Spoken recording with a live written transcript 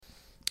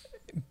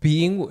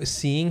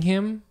seeing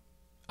him,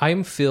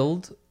 I'm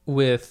filled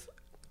with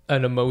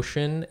an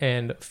emotion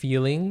and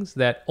feelings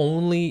that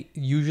only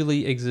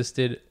usually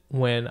existed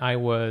when I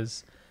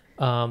was,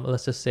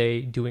 let's just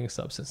say, doing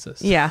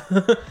substances. Yeah.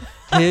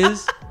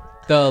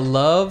 The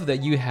love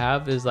that you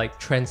have is like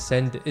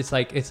transcendent. It's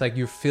like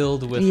you're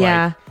filled with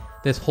like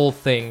this whole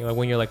thing, like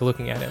when you're like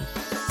looking at him.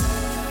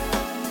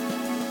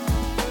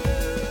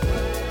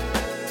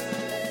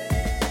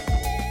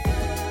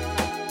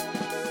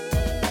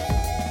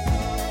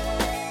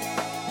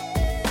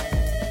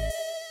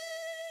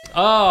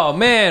 Oh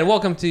man,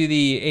 welcome to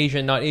the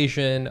Asian Not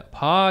Asian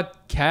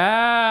podcast.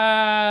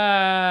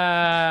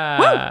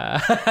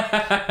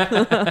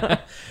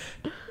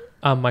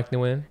 I'm Mike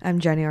Nguyen. I'm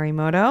Jenny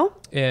Arimoto.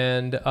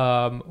 And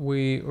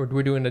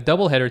we're doing a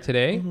double header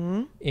today.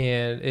 Mm-hmm.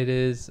 And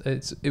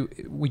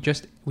we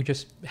just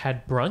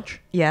had brunch.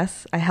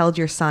 Yes, I held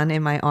your son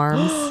in my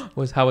arms.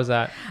 How was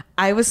that?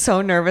 I was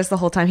so nervous the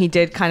whole time. He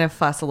did kind of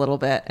fuss a little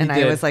bit, and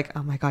I was like,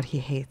 "Oh my god, he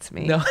hates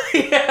me." No.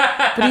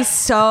 Yeah. But he's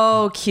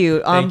so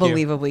cute,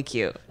 unbelievably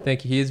cute.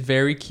 Thank you. He is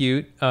very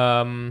cute.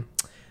 Overall,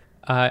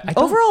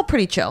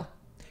 pretty chill.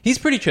 He's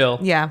pretty chill.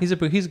 Yeah. He's a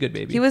good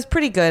baby. He was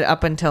pretty good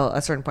up until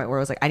a certain point where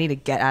I was like, I need to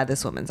get out of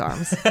this woman's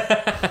arms.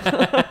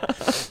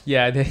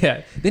 Yeah.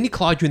 Then he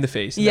clawed you in the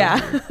face.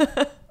 Yeah.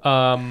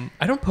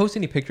 I don't post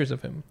any pictures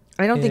of him.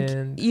 I don't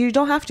think you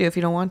don't have to if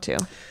you don't want to.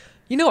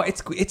 You know,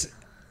 it's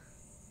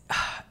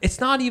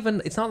not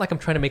like I'm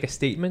trying to make a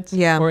statement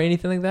or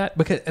anything like that,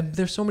 because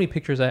there's so many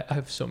pictures. I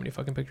have so many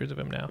fucking pictures of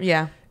him now.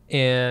 Yeah.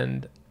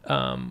 And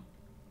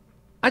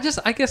I guess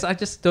I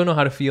just don't know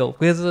how to feel,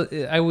 because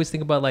I always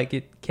think about like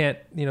it can't,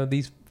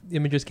 these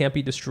images can't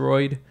be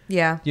destroyed.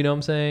 Yeah. You know what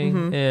I'm saying?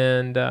 Mm-hmm.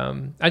 And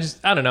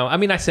I don't know. I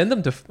mean, I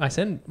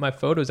send my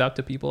photos out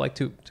to people, like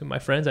to my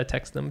friends. I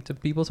text them to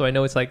people, so I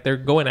know it's like they're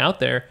going out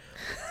there.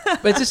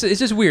 But it's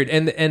just weird.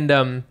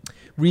 And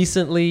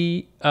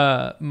recently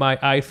my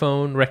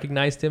iPhone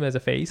recognized him as a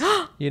face.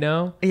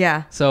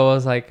 Yeah. So I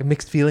was like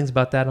mixed feelings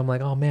about that. I'm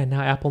like, oh man,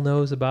 now Apple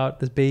knows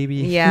about this baby.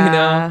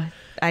 Yeah.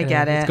 I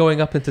get it. It's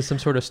going up into some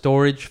sort of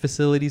storage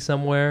facility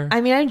somewhere. I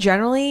mean, I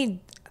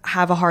generally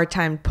have a hard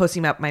time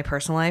posting up my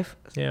personal life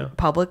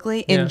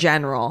publicly in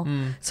general.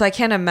 So I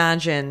can't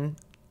imagine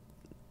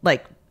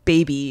like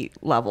baby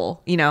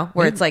level,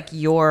 where it's like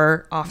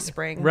your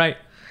offspring. Right.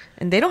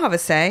 And they don't have a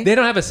say.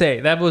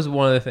 That was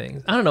one of the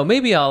things. I don't know.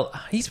 Maybe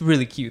he's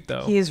really cute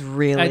though. He is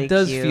really cute. It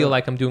does feel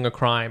like I'm doing a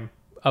crime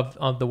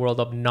of the world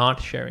of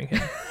not sharing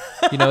him.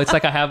 It's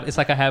like I have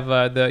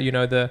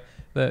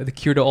the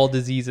cure to all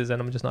diseases,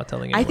 and I'm just not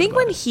telling anyone. I think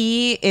when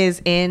he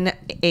is in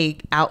a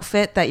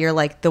outfit that you're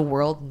like, the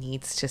world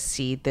needs to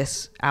see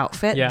this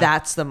outfit,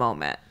 that's the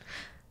moment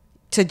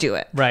to do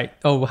it. Right.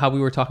 Oh, how we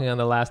were talking on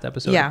the last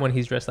episode when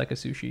he's dressed like a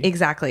sushi.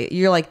 Exactly.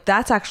 You're like,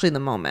 that's actually the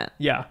moment.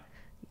 Yeah.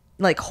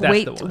 Like,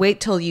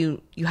 wait till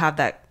you have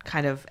that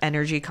kind of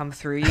energy come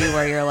through you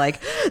where you're like,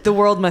 the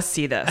world must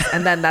see this.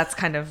 And then that's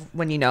kind of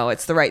when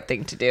it's the right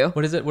thing to do.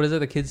 What is it?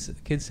 The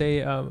kids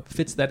say,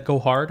 fits that go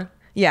hard?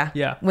 Yeah.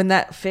 Yeah. When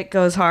that fit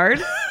goes hard.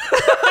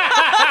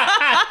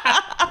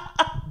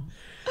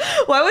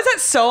 Why was that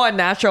so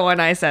unnatural when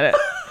I said it?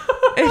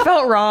 It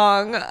felt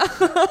wrong.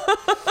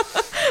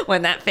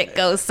 When that fit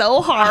goes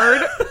so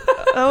hard.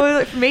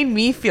 It made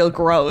me feel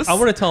gross. I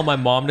want to tell my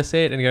mom to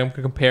say it, and I'm going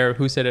to compare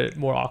who said it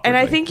more awkwardly. And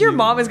I think your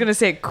mom is going to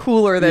say it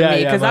cooler than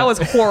me, because that was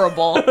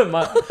horrible. I'm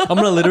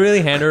going to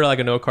literally hand her like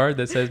a note card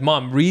that says,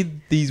 "Mom,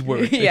 read these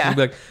words." And she'll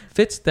be like,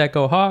 "Fits that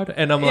go hard,"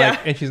 and I'm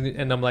like,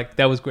 and I'm like,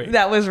 "That was great.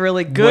 That was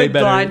really good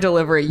line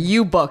delivery.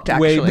 You booked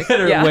actually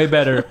way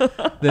better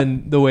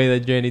than the way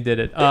that Jenny did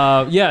it."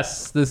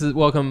 Yes, this is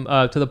welcome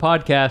to the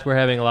podcast. We're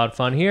having a lot of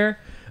fun here.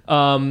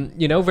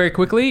 Very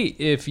quickly,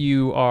 if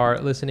you are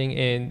listening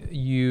and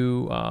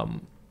you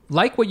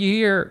like what you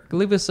hear,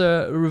 leave us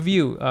a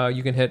review.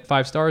 You can hit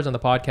 5 stars on the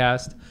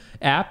podcast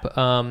app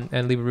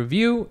and leave a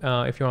review.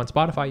 If you're on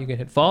Spotify, you can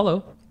hit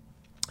follow.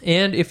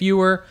 And if you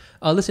were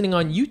listening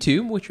on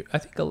YouTube, which I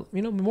think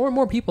more and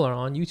more people are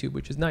on YouTube,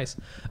 which is nice,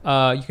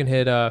 you can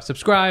hit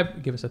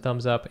subscribe, give us a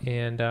thumbs up,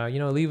 and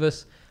leave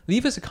us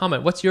a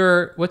comment. What's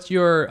your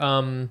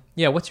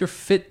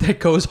fit that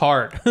goes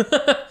hard?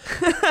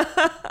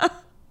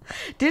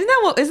 Isn't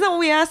that what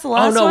we asked the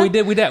last one? Oh no, we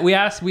did. We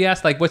asked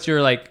like, what's your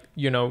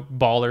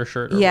baller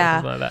shirt or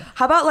something like that.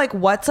 How about like,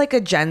 what's like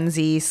a Gen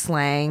Z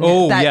slang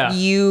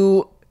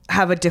you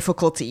have a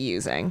difficulty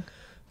using?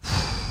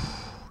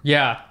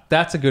 Yeah,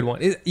 that's a good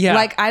one.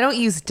 Like, I don't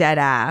use dead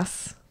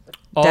ass.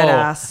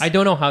 I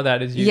don't know how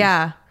that is used.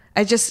 Yeah,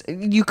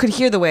 you could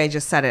hear the way I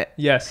just said it.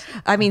 Yes.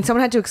 I mean,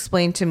 someone had to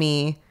explain to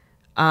me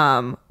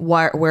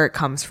where it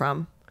comes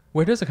from.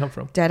 Where does it come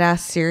from? Dead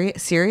ass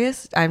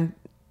serious? I'm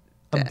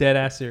dead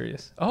ass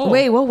serious. Oh.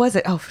 Wait, what was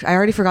it? Oh, I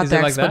already forgot the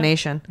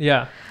explanation.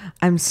 Yeah.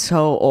 I'm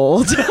so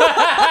old.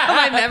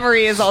 My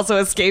memory is also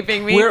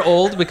escaping me. We're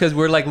old because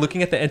we're like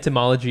looking at the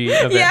etymology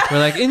of it. We're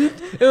like,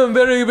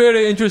 very,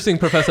 very interesting,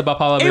 Professor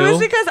Bapalabu. It was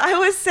because I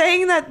was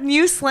saying that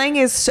new slang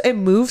it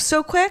moves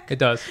so quick. It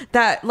does.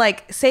 That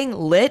like saying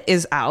lit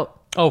is out.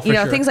 Oh, for you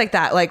know, sure. things like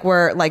that. Like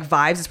where like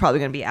Vibes is probably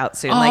going to be out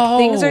soon. Like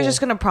things are just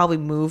going to probably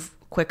move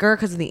quicker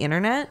because of the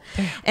internet.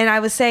 Damn. And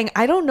I was saying,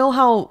 I don't know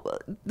how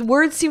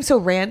words seem so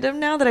random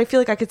now that I feel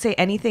like I could say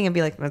anything and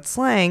be like, that's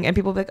slang. And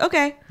people will be like,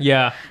 okay.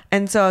 Yeah.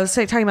 And so I was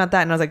talking about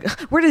that and I was like,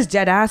 where does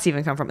dead ass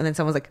even come from? And then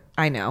someone was like,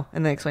 I know.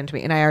 And they explained to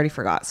me and I already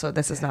forgot. So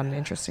this is not an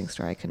interesting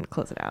story. I couldn't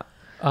close it out.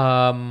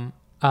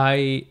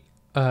 I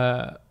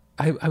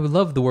would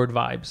love the word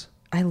vibes.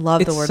 I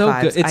love the word so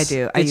vibes. Good. I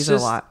do. I use it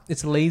a lot.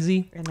 It's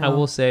lazy. I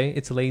will say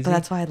it's lazy. But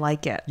that's why I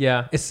like it.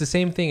 Yeah. It's the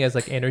same thing as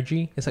like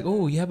energy. It's like,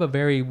 oh, you have a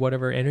very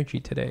whatever energy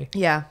today.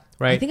 Yeah.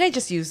 Right. I think I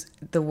just use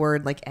the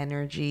word like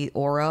energy,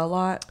 aura a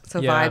lot.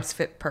 So vibes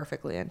fit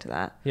perfectly into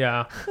that.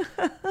 Yeah.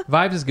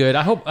 Vibes is good.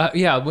 I hope,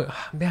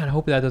 man, I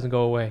hope that doesn't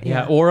go away.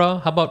 Yeah. Yeah. Aura.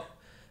 How about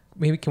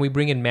maybe can we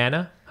bring in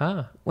mana?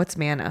 Huh. What's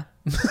mana?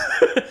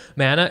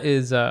 Mana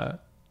is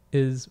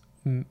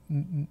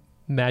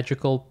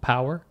magical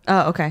power.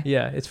 Oh, okay.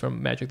 Yeah, it's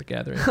from Magic the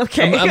Gathering.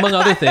 Okay. Among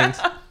other things.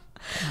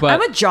 But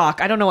I'm a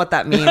jock. I don't know what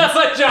that means. I'm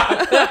a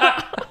jock.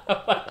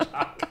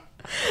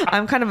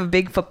 I'm kind of a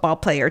big football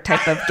player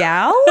type of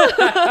gal.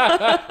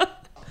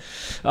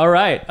 All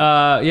right.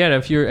 Yeah.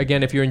 If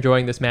you're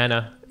enjoying this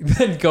mana,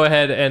 then go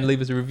ahead and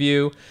leave us a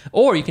review,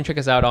 or you can check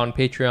us out on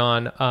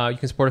Patreon. You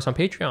can support us on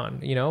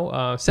Patreon. You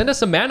know, send us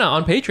some mana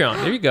on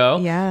Patreon. There you go.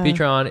 Yeah.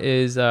 Patreon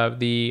is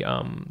the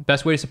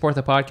best way to support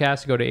the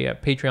podcast. Go to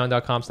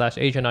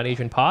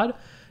patreon.com/Asian-not-Asian-pod,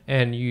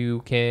 and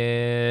you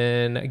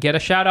can get a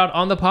shout out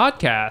on the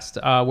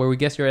podcast where we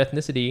guess your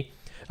ethnicity.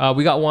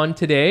 We got one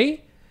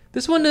today.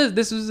 This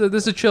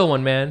is a chill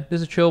one, man.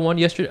 This is a chill one.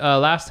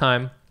 Last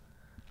time.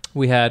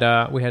 We had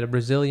a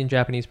Brazilian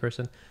Japanese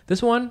person.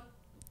 This one,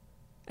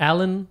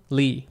 Alan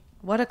Lee.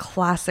 What a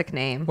classic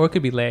name. Or it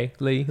could be Lee.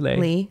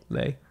 Lee.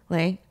 Yeah.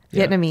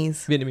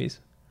 Vietnamese.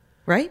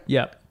 Right?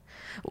 Yep.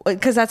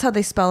 Because that's how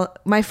they spell.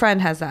 My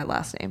friend has that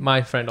last name.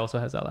 My friend also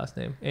has that last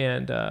name.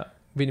 And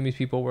Vietnamese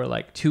people were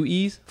like, 2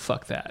 E's?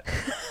 Fuck that.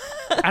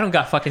 I don't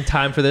got fucking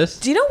time for this.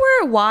 Do you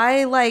know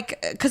why,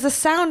 like, because the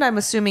sound I'm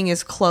assuming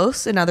is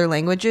close in other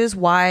languages,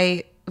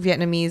 why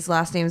Vietnamese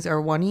last names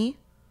are 1 E?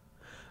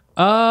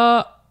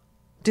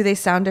 Do they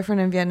sound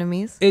different in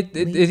Vietnamese?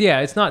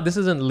 Yeah, it's not. This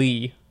isn't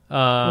Lee.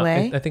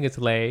 Lay? I think it's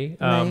Lay.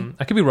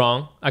 I could be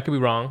wrong.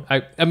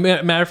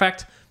 Matter of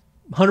fact,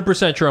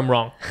 100% sure I'm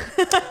wrong.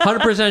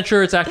 100%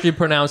 sure it's actually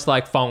pronounced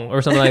like Phong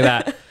or something like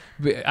that.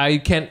 I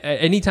can't.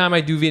 Anytime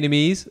I do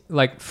Vietnamese,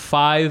 like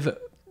 5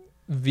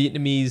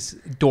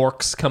 Vietnamese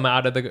dorks come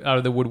out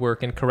of the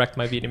woodwork and correct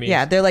my Vietnamese.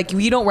 Yeah, they're like,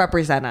 you don't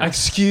represent us.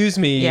 Excuse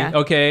me. Yeah.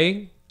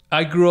 Okay,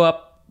 I grew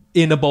up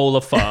in a bowl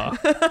of pho.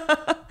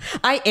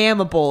 I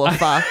am a bowl of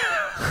pho.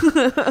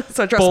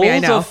 So trust Bowls me, I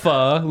know. of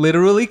pho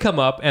literally come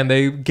up and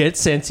they get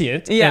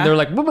sentient. Yeah. And they're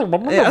like, blah, blah, blah,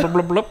 blah, blah,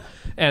 blah, blah,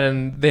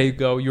 and they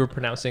go, you're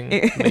pronouncing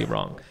me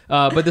wrong.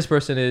 But this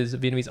person is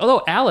Vietnamese.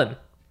 Although Alan,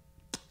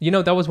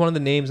 that was one of the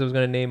names I was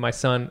going to name my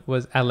son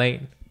was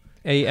Alain.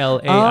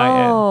 Alain.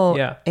 Oh,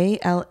 yeah.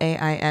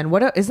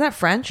 Alain. Isn't that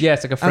French? Yeah,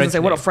 it's like a French I was going to say,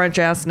 what a French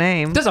ass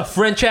name. That's a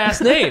French ass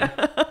name.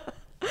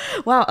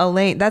 Wow,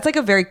 Alain. That's like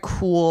a very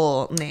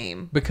cool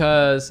name.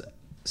 Because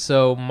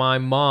so my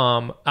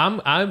mom,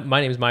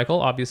 my name is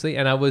Michael, obviously,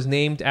 and I was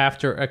named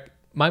after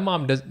my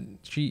mom does.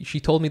 She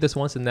told me this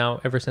once, and now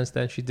ever since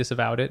then she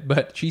disavowed it.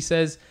 But she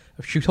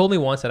told me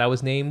once that I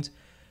was named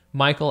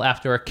Michael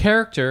after a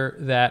character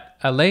that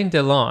Alain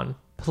Delon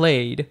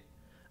played,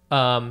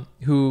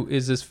 who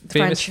is this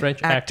famous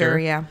French actor.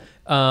 Yeah.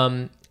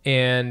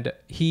 And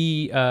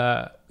he,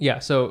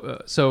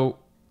 so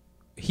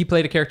he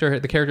played a character.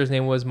 The character's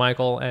name was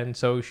Michael, and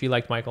so she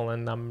liked Michael,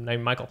 and I'm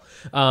named Michael.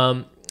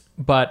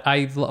 But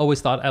I've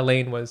always thought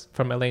Alain was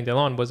from Alain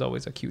Delon was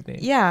always a cute name.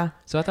 Yeah.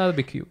 So I thought it'd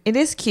be cute. It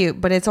is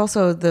cute, but it's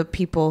also the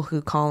people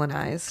who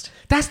colonized.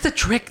 That's the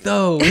trick,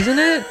 though, isn't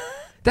it?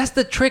 That's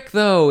the trick,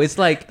 though. It's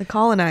like the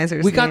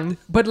colonizers. But like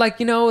but like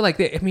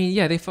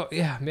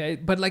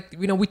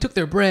we took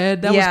their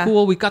bread. That was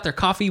cool. We got their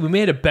coffee. We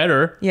made it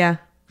better. Yeah.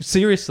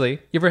 Seriously,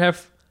 you ever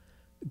have?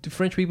 Do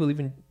French people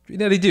even?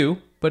 Yeah, they do,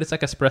 but it's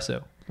like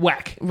espresso.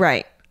 Whack.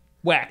 Right.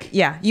 Whack.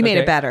 Yeah, you made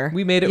it better.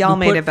 We made it. Y'all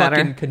we made it better.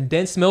 Fucking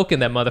condensed milk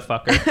in that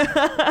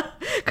motherfucker.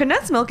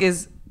 Condensed milk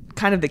is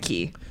kind of the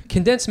key.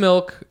 Condensed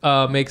milk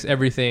makes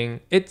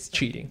everything. It's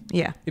cheating.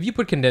 Yeah. If you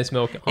put condensed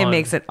milk on, it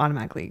makes it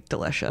automatically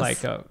delicious.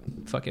 Like a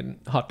fucking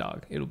hot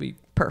dog, it'll be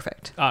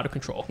perfect. Out of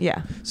control.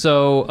 Yeah.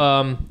 So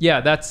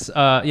that's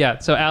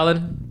So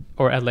Alan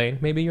or Alain,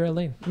 maybe you're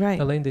Alain. Right.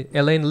 Alain Lee.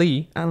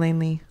 Alain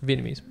Lee.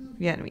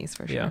 Vietnamese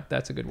for sure. Yeah,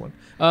 that's a good one.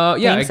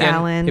 Thanks, again,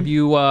 Alan. If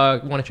you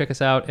want to check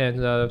us out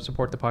and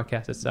support the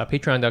podcast, it's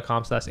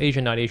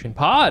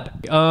patreon.com/Asian-not-Asian-pod.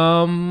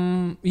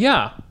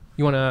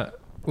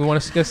 We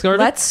want to get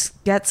started? Let's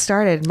get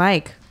started.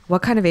 Mike,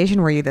 what kind of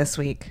Asian were you this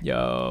week?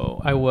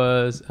 Yo, I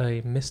was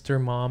a Mr.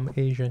 Mom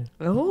Asian.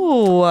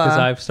 Oh. Because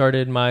I've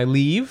started my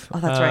leave. Oh,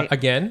 that's right.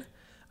 Again.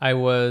 I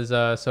was,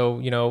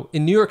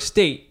 in New York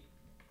State,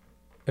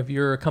 if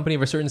you're a company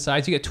of a certain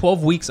size, you get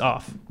 12 weeks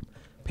off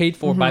paid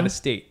for by the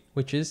state,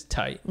 which is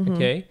tight.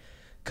 Okay.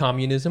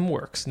 communism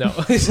works. No,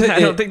 I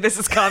don't think this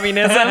is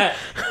communism.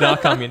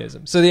 Not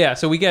communism. So yeah,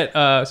 so we get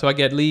so I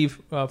get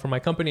leave from my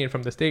company and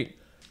from the state.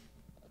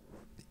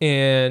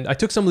 And I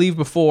took some leave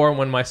before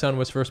when my son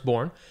was first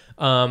born.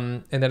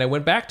 And then I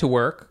went back to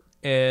work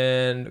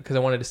and because I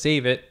wanted to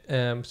save it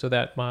so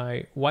that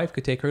my wife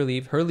could take her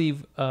leave. Her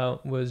leave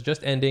was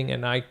just ending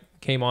and I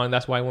came on.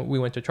 That's why we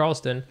went to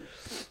Charleston.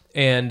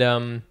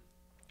 And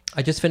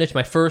I just finished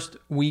my first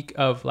week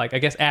of like, I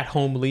guess, at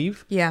home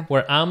leave. Yeah.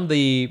 Where I'm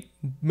the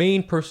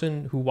main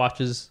person who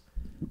watches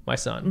my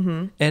son.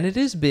 Mm-hmm. And it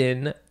has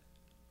been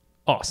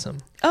awesome.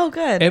 Oh,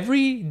 good.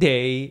 Every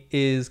day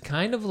is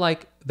kind of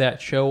like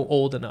that show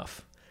Old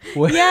Enough.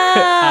 Where Yeah.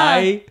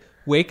 I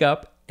wake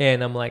up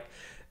and I'm like,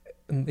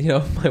 you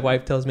know, my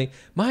wife tells me,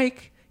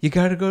 Mike, you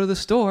got to go to the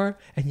store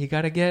and you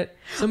got to get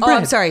some bread. Oh,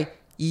 I'm sorry.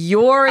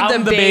 You're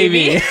I'm the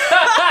baby.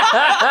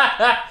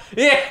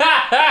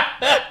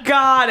 Yeah.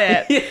 Got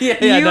it.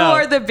 Yeah, you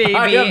are the baby.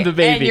 I am the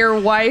baby. And your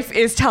wife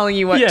is telling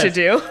you what Yes. to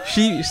do.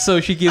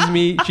 She gives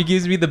me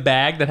the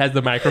bag that has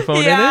the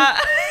microphone Yeah. in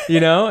it, you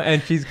know,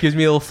 and she gives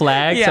me a little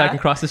flag so I Yeah. can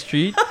cross the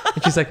street.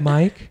 And she's like,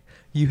 Mike,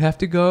 you have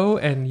to go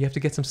and you have to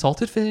get some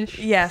salted fish.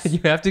 Yes. And you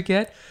have to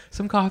get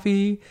some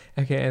coffee.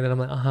 Okay. And then I'm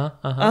like,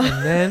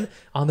 And then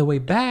on the way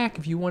back,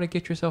 if you want to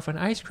get yourself an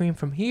ice cream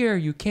from here,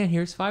 you can.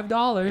 Here's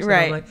 $5. And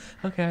Right. I'm like,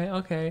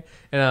 okay.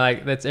 And I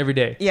like, that's every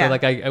day. Yeah. So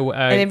like I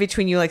And in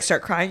between, you like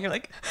start crying. You're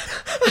like,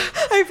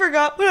 I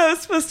forgot what I was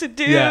supposed to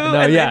do. Yeah, no,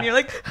 and yeah. then you're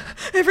like,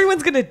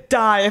 everyone's gonna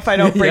die if I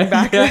don't bring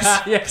back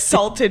this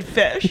salted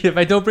fish. if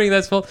I don't bring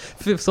that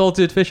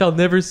salted fish, I'll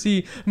never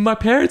see my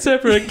parents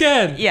ever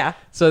again. Yeah.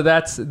 So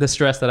that's the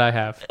stress that I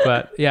have.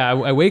 But yeah,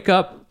 I wake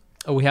up.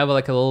 We have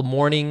like a little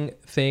morning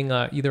thing.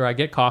 Either I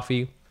get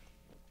coffee,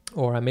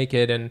 or I make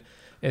it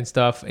and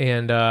stuff.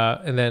 And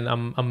then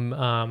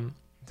I'm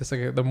just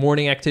like the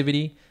morning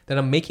activity. Then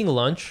I'm making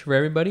lunch for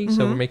everybody.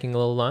 So we're making a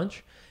little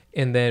lunch,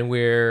 and then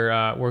we're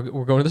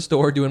going to the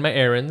store doing my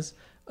errands.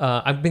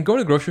 I've been going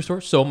to the grocery store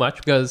so much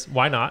because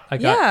why not? I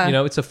got you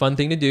know, it's a fun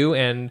thing to do,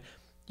 and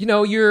you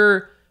know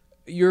you're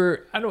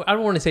I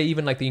don't want to say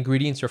even like the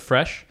ingredients are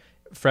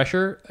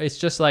fresher. It's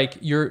just like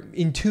you're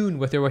in tune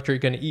with what you're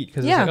going to eat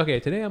because it's like,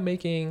 okay, today I'm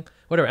making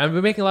whatever. I've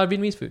been making a lot of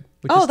Vietnamese food.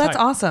 Which is that's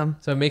tight. awesome.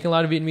 So I'm making a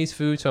lot of Vietnamese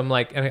food. So I'm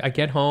like, I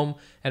get home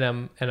and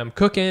I'm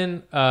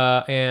cooking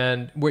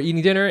and we're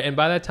eating dinner. And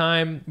by that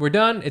time we're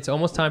done, it's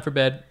almost time for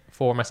bed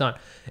for my son.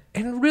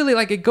 And really,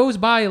 like, it goes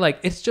by like,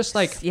 it's just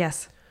like,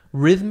 yes,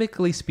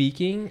 rhythmically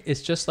speaking,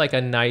 it's just like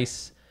a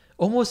nice,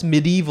 almost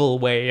medieval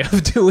way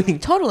of doing.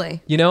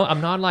 Totally. You know,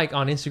 I'm not like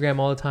on Instagram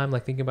all the time,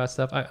 like thinking about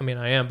stuff. I mean,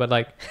 I am, but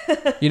like,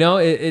 you know,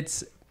 it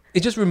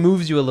just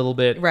removes you a little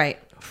bit Right.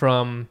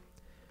 from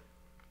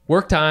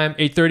work time,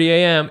 8:30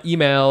 a.m.,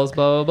 emails,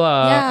 blah, blah,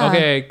 blah. Yeah.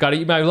 Okay, got to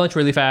eat my lunch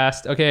really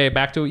fast. Okay,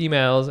 back to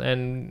emails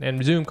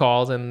and Zoom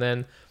calls. And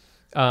then,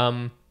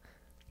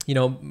 you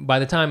know, by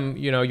the time,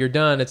 you know, you're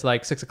done, it's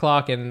like 6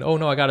 o'clock and, oh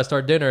no, I got to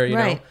start dinner, you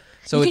know.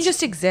 So you can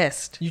just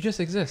exist. You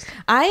just exist.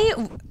 I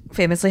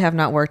famously have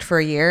not worked for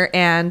a year.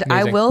 And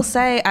Amazing. I will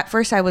say, at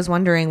first I was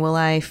wondering, will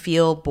I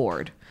feel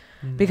bored?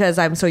 Because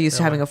I'm so used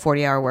to having a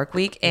 40-hour work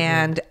week.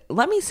 And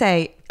let me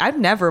say,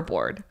 I'm never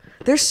bored.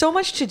 There's so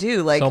much to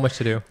do. Like, So much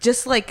to do.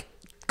 Just like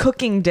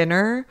cooking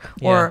dinner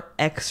or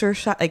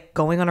exercise, like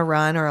going on a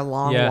run or a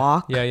long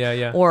walk.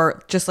 Yeah.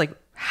 Or just like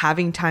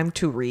having time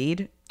to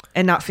read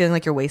and not feeling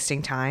like you're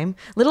wasting time.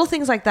 Little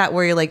things like that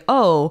where you're like,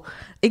 oh,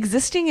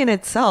 existing in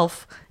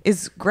itself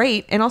is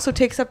great and also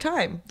takes up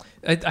time.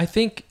 I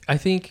think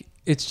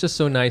it's just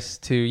so nice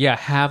to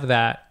have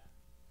that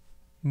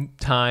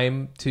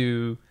time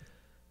to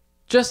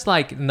just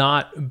like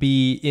not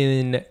be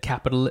in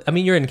capital. I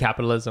mean, you're in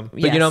capitalism,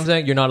 but you know what I'm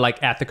saying? You're not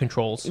like at the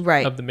controls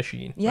of the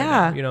machine. Yeah.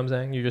 Right now, you know what I'm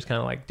saying? You're just kind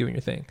of like doing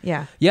your thing.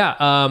 Yeah. Yeah.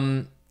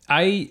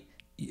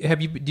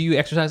 Do you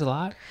exercise a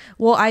lot?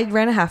 Well, I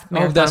ran a half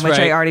marathon, which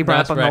I already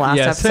brought up on the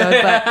last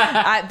episode.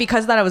 But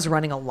because of that, I was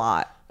running a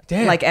lot.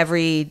 Damn. Like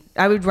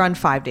I would run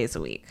 5 days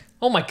a week.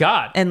 Oh my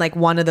God. And like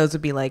one of those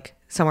would be like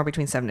somewhere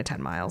between 7 to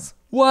 10 miles.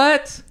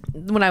 What?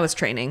 When I was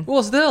training.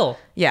 Well, still.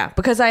 Yeah,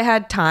 because I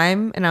had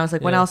time and I was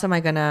like, when else am I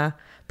going to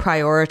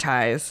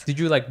prioritize? Did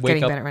you like wake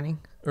getting up better running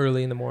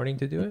early in the morning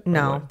to do it?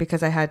 No,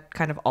 because I had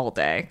kind of all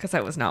day because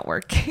I was not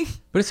working.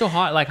 But it's so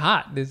hot, like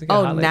hot. Does it get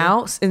Oh, hot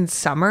now in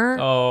summer,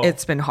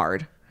 it's been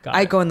hard.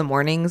 I go in the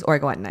mornings or I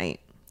go at night.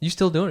 You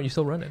still doing it? You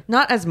still running?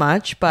 Not as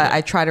much, but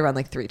I try to run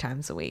like 3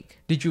 times a week.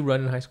 Did you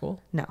run in high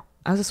school? No,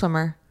 I was a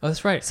swimmer. Oh,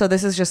 that's right. So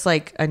this is just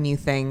like a new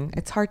thing.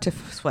 It's hard to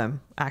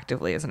swim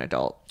actively as an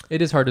adult.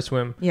 It is hard to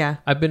swim. Yeah.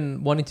 I've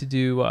been wanting to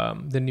do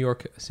the New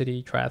York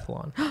City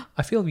Triathlon.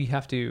 I feel we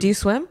have to. Do you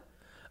swim?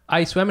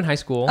 I swam in high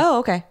school. Oh,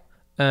 okay.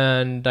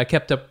 And I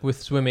kept up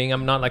with swimming.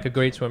 I'm not like a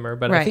great swimmer,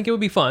 but I think it would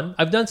be fun.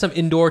 I've done some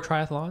indoor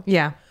triathlons.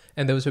 Yeah.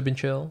 And those have been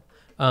chill.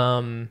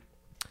 And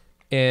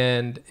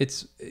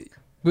it's,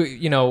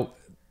 you know,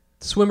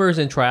 swimmers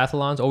in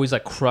triathlons always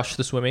like crush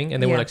the swimming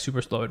and then we're like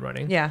super slow at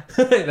running. Yeah.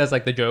 That's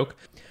like the joke.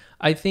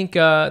 I think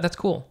that's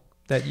cool.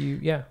 that you,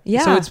 yeah.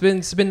 Yeah. So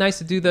it's been nice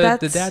to do the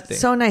dad thing.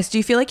 So nice. Do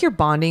you feel like you're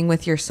bonding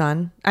with your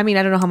son? I mean,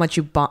 I don't know how much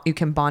you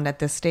can bond at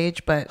this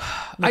stage, but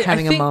like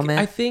having a moment.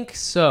 I think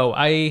so.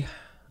 I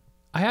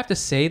have to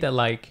say that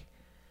like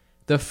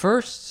the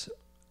first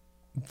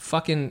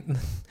fucking,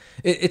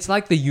 it's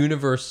like the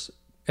universe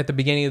at the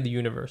beginning of the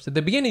universe. At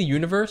the beginning of the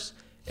universe,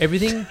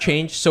 everything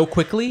changed so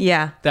quickly.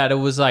 Yeah. That it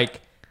was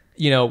like,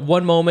 you know,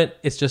 one moment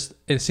it's just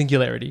a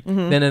singularity.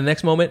 Mm-hmm. Then in the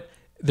next moment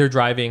they're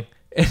driving.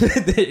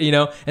 You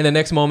know, and the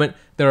next moment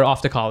they're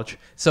off to college.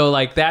 So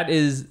like that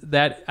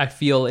I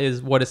feel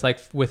is what it's like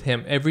with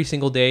him. Every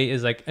single day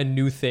is like a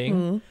new thing.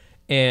 Mm-hmm.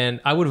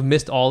 And I would have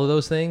missed all of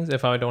those things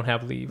if I don't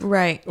have leave.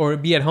 Right. Or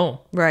be at home.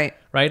 Right.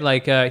 Right?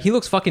 Like he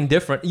looks fucking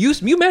different. You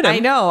met him. I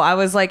know. I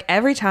was like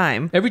every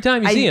time you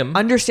see him. I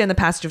understand the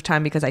passage of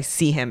time because I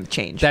see him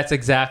change. That's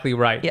exactly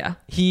right. Yeah.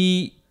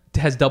 He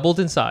has doubled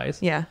in size.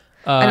 Yeah.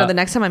 I know the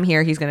next time I'm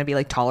here, he's going to be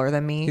like taller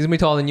than me. He's going to be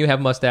taller than you, have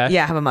a mustache.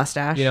 Yeah, have a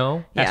mustache. You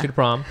know, ask you to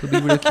prom. It'll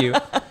be really cute.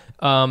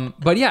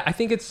 But yeah, I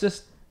think it's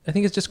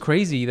just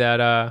crazy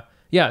that,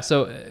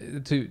 so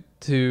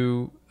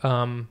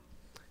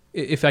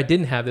if I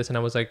didn't have this and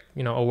I was like,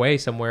 you know, away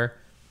somewhere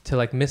to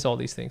like miss all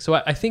these things. So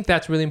I think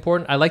that's really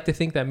important. I like to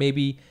think that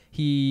maybe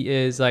he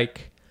is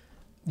like,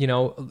 you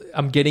know,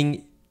 I'm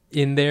getting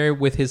in there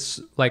with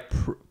his like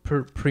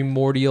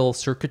primordial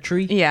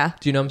circuitry. Yeah.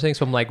 Do you know what I'm saying?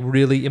 So I'm like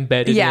really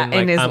embedded in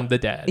like I'm the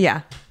dad.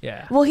 Yeah.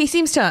 Yeah. Well, he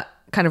seems to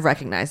kind of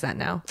recognize that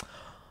now.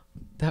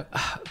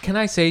 Can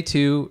I say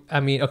too, I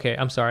mean, okay,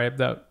 I'm sorry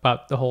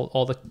about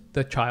all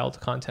the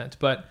child content,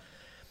 but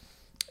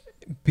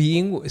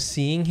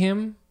seeing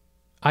him,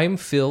 I'm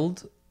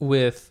filled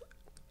with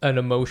an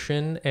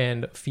emotion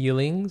and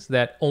feelings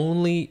that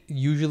only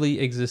usually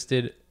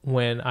existed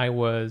when I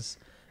was,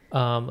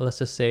 let's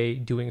just say,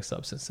 doing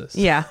substances.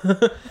 Yeah.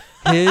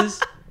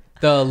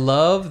 The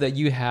love that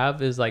you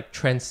have is like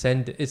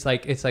transcendent. It's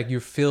like you're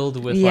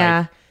filled with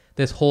like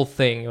this whole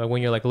thing, like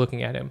when you're like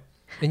looking at him.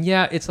 And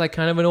yeah, it's like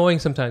kind of annoying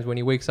sometimes when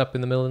he wakes up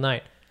in the middle of the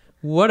night.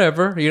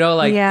 Whatever, you know,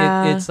 like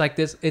it's like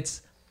this.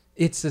 It's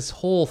this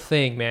whole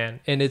thing, man,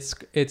 and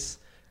it's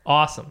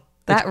awesome.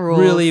 That rules.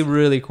 Really,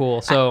 really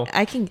cool. So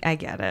I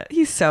get it.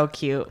 He's so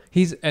cute.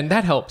 And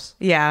that helps.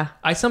 Yeah.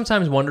 I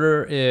sometimes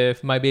wonder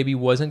if my baby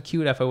wasn't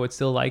cute, if I would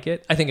still like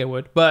it. I think I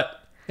would,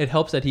 but it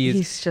helps that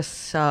he's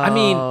just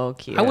so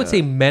cute. I would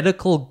say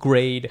medical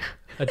grade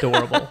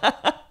adorable.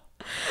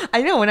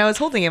 I know. When I was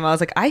holding him, I was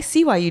like, I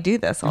see why you do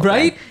this all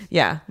right? day.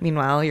 Yeah.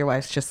 Meanwhile, your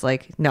wife's just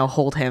like, no,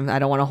 hold him. I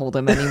don't want to hold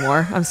him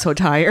anymore. I'm so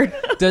tired.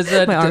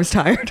 My arm's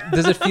tired.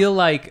 Does it feel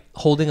like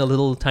holding a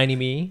little tiny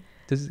me?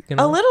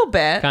 A little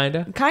bit.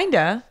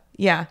 Kinda.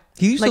 Yeah.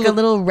 He's like a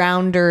little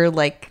rounder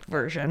like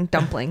version.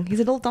 Dumpling. He's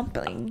a little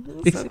dumpling.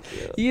 So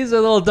cute. He's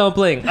a little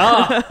dumpling.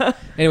 Ah.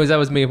 Anyways, that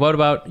was me. What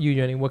about you,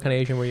 Jenny? What kind of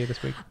Asian were you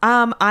this week?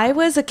 I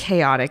was a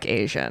chaotic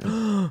Asian.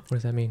 What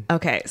does that mean?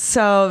 Okay.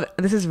 So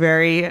this is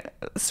very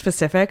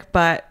specific,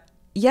 but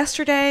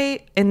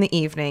yesterday in the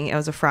evening, it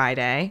was a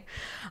Friday,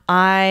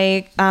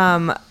 I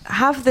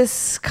have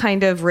this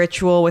kind of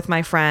ritual with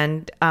my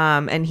friend,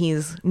 and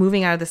he's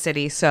moving out of the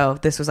city. So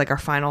this was like our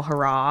final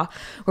hurrah,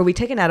 where we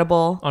take an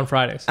edible on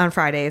Fridays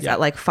at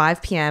like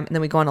 5 p.m. And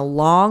then we go on a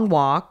long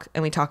walk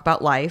and we talk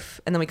about life.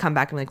 And then we come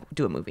back and like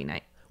do a movie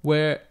night.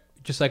 Where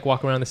just like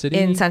walk around the city?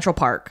 In Central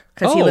Park,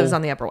 because he lives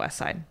on the Upper West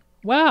Side.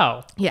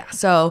 Wow. Yeah.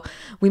 So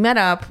we met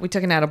up, we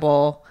took an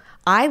edible.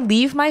 I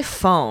leave my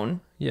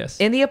phone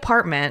in the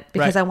apartment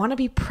because I want to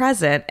be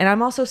present, and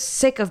I'm also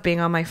sick of being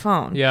on my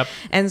phone. Yep.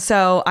 And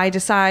so I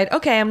decide,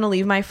 okay, I'm going to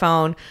leave my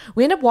phone.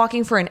 We end up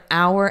walking for an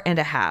hour and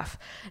a half.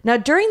 Now,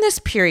 during this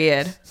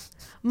period,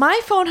 my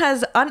phone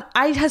has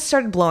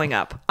started blowing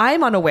up.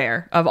 I'm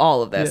unaware of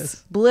all of this.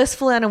 Yes.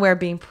 Blissfully unaware,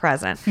 being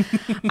present.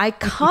 I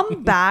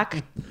come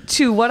back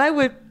to what I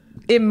would,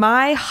 in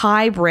my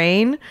high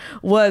brain,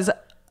 was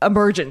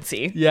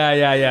emergency.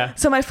 Yeah.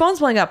 So my phone's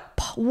blowing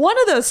up. One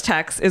of those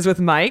texts is with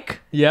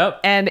Mike. Yep.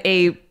 And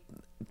a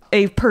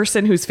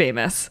person who's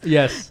famous.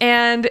 Yes.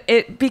 And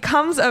it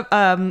becomes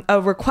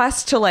a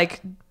request to like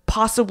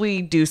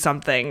possibly do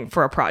something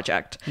for a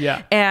project.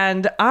 Yeah.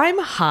 And I'm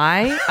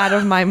high out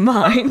of my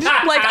mind.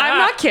 Like, I'm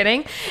not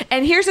kidding.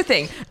 And here's the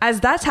thing. As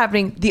that's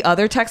happening, the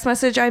other text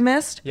message I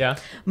missed. Yeah.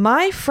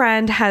 My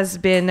friend has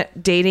been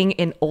dating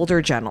an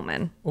older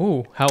gentleman.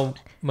 Ooh, how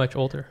much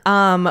older?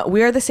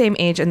 We are the same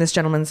age, and this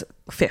gentleman's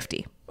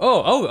 50.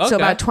 Oh, okay. So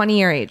about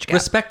 20-year age gap.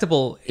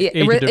 Respectable age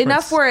difference.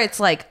 Enough where it's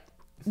like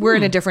we're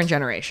in a different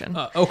generation.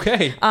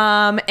 Okay.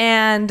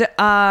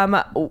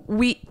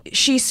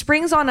 She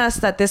springs on us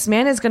that this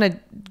man is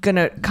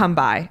gonna come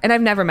by, and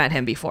I've never met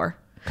him before.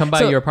 Come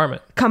by your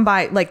apartment. Come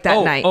by like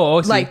that night.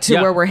 Like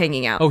to where we're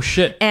hanging out. Oh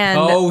shit.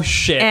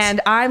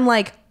 And I'm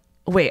like,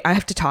 wait, I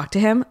have to talk to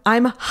him.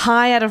 I'm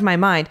high out of my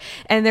mind.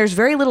 And there's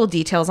very little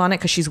details on it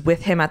because she's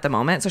with him at the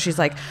moment. So she's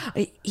like,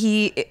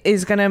 he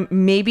is going to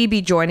maybe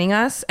be joining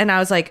us. And I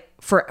was like,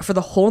 for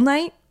the whole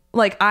night?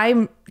 Like,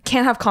 I'm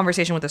can't have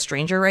conversation with a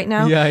stranger right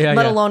now.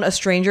 Let alone a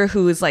stranger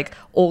who is like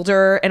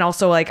older and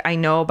also like I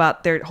know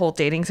about their whole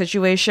dating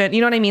situation.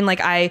 You know what I mean? Like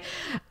I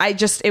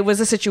just, it was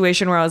a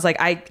situation where I was like,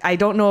 I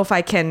don't know if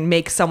I can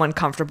make someone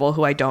comfortable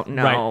who I don't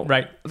know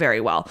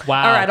very well.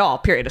 Wow. Or at all,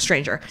 period, a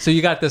stranger. So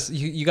you got this,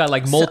 you got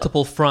like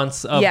multiple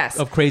fronts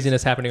of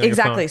craziness happening on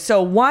exactly. your phone.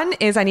 So one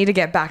is I need to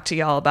get back to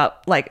y'all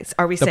about like,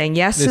 are we saying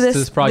yes to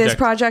this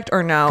project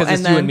or no? Because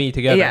it's you and me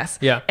together. Yes.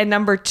 Yeah. And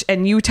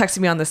and you texted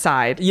me on the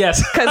side.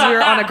 Yes. Because we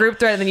were on a group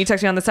thread and then you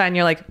texted me on the side and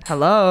you're like,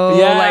 hello,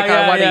 what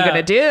are you going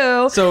to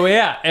do? So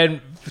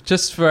and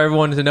just for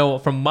everyone to know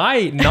from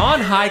my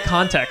non-high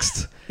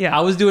context,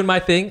 I was doing my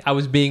thing. I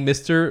was being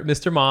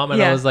Mr. Mom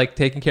and I was like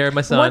taking care of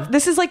my son.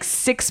 This is like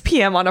 6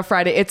 p.m. on a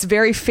Friday. It's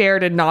very fair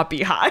to not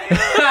be high.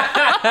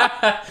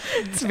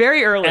 It's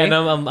very early. And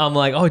I'm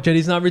like, oh,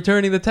 Jenny's not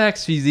returning the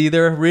text. She's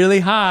either really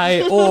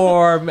high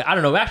or I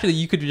don't know. Actually,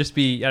 you could just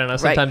be, I don't know.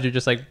 Sometimes you're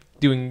just like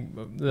doing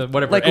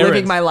whatever, like errands,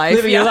 living my life,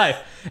 living your life.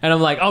 And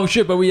I'm like, oh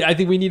shit, but I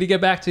think we need to get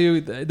back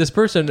to this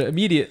person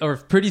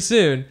pretty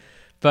soon.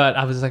 But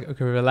I was like,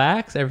 okay,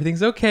 relax,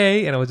 everything's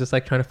okay. And I was just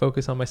like trying to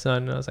focus on my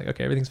son. And I was like,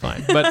 okay, everything's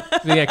fine. But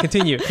yeah,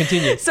 continue.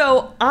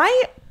 So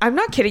I'm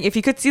not kidding. If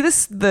you could see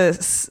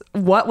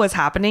what was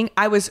happening,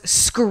 I was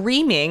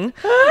screaming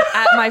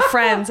at my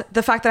friends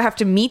the fact that I have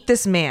to meet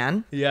this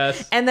man.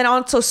 Yes. And then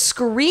also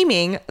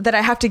screaming that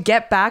I have to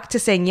get back to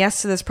saying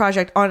yes to this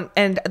project.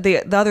 And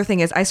the other thing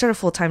is I start a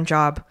full-time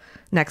job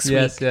next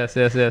week.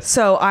 Yes.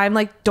 So I'm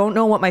like, don't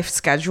know what my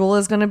schedule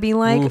is going to be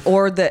like. Oof.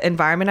 Or the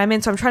environment I'm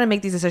in. So I'm trying to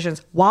make these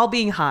decisions while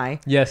being high.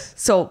 Yes.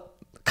 So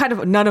kind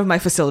of none of my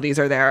facilities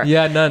are there.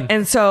 Yeah, none.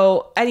 And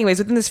so anyways,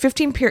 within this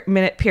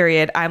 15-minute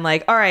period, I'm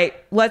like, all right,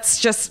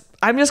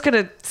 I'm just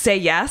going to say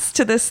yes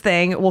to this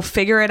thing. We'll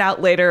figure it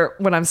out later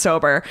when I'm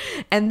sober.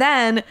 And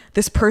then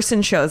this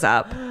person shows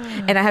up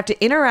and I have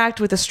to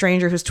interact with a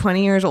stranger who's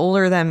 20 years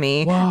older than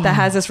me that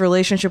has this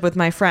relationship with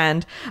my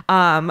friend,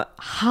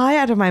 high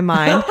out of my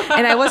mind.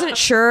 And I wasn't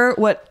sure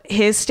what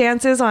his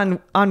stance is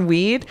on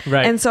weed.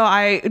 Right. And so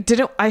I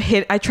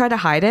tried to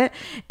hide it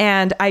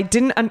and I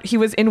didn't, he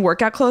was in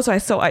workout clothes.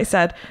 So I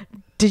said,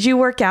 did you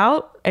work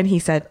out? And he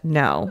said,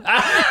 no.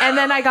 And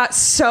then I got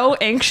so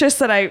anxious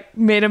that I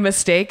made a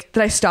mistake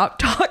that I stopped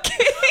talking.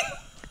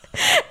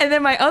 And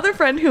then my other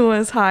friend who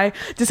was high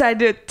decided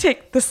to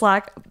take the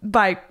slack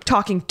by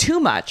talking too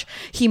much.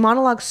 He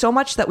monologued so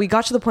much that we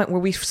got to the point where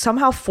we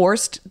somehow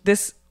forced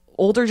this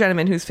older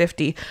gentleman who's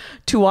 50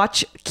 to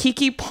watch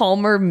Keke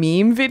Palmer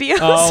meme videos.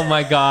 Oh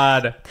my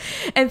God.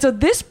 And so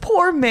this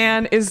poor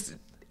man is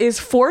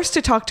forced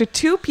to talk to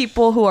two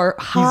people who are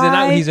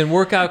high. He's in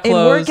workout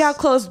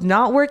clothes.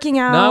 Not working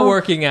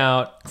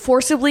out.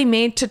 Forcibly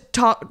made to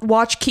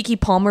watch Keke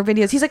Palmer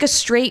videos. He's like a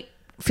straight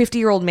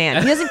 50-year-old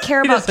man. He doesn't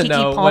care about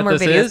Keke Palmer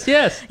videos.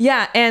 Yes.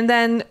 Yeah. And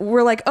then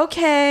we're like,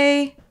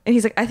 okay. And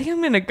he's like, I think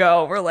I'm going to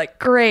go. We're like,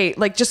 great.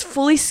 Like just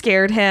fully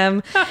scared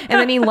him. And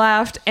then he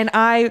left. And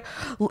I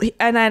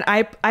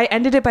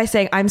ended it by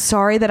saying, I'm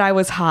sorry that I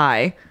was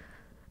high.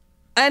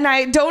 And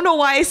I don't know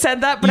why I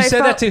said that, but I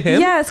said that to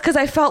him? Yes, because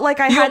I felt like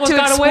I had to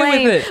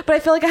explain. But I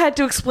feel like I had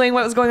to explain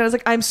what was going on. I was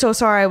like, I'm so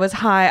sorry I was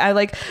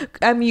high.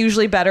 I'm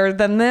usually better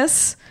than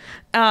this.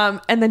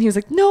 And then he was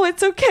like, no,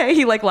 it's okay.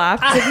 He like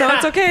laughed. He's like, no,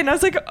 it's okay. And I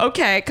was like,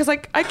 okay. Because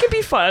like I could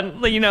be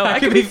fun. Like, I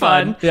could be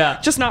fun. Yeah.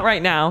 Just not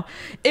right now.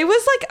 It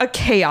was like a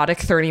chaotic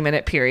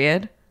 30-minute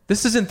period.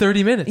 This is in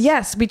 30 minutes.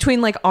 Yes, between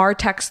like our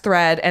text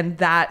thread and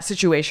that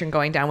situation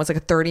going down was like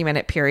a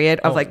 30-minute period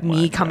of like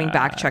me coming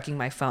back, checking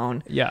my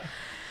phone. Yeah.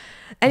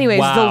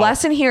 Anyways, the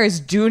lesson here is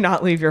do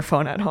not leave your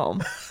phone at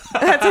home.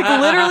 That's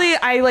like literally,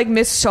 I like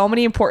missed so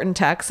many important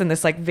texts in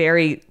this like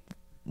very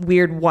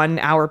weird 1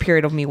 hour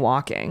period of me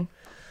walking.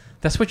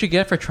 That's what you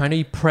get for trying to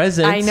be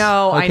present. I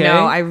know.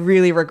 I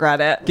really regret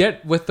it.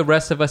 Get with the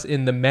rest of us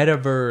in the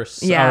metaverse.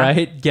 Yeah. All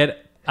right.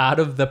 Get out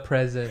of the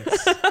present.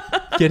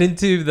 Get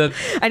into the.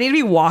 I need to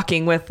be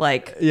walking with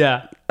like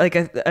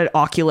an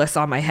Oculus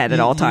on my head at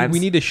all times. We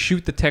need to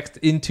shoot the text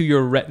into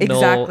your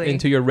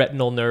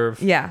retinal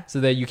nerve. Yeah. So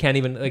that you can't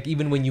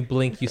even when you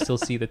blink, you still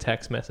see the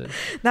text message.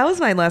 That was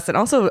my lesson.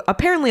 Also,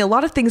 apparently, a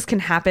lot of things can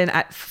happen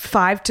at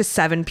 5 to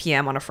 7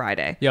 p.m. on a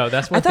Friday. Yo,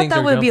 that's when I thought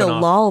that would be a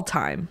lull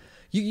time.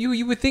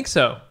 You would think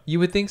so. You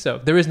would think so.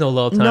 There is no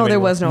lull time. No, there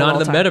anymore. was no lull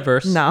time. Not in the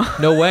metaverse. No.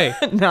 No way.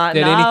 Not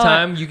at any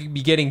time. You could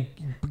be getting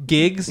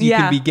gigs. You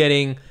could be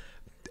getting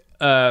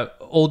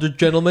older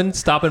gentlemen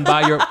stopping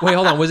by your. Wait,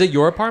 hold on. Was it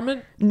your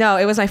apartment? No,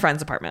 it was my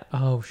friend's apartment.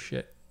 Oh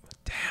shit!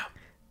 Damn.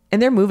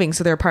 And they're moving,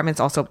 so their apartment's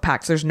also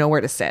packed. So there's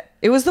nowhere to sit.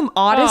 It was the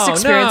oddest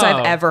experience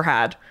I've ever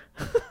had.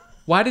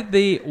 Why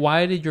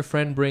did your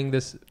friend bring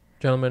this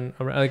gentleman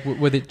around? Like,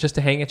 was it just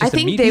to hang? Just I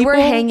think they were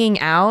hanging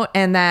out,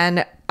 and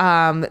then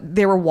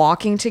they were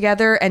walking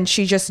together, and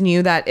she just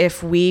knew that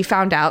if we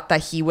found out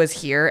that he was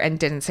here and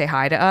didn't say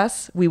hi to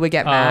us, we would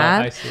get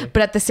mad. I see.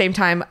 But at the same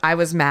time, I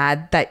was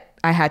mad that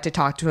I had to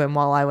talk to him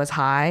while I was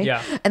high.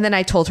 Yeah. And then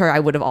I told her I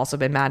would have also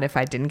been mad if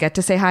I didn't get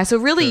to say hi. So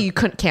really, you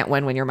can't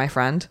win when you're my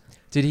friend.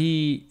 Did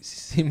he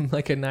seem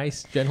like a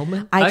nice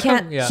gentleman? I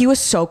can't. He was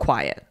so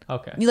quiet.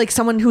 Okay. Like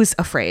someone who's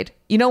afraid.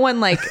 You know when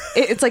like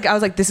it's like I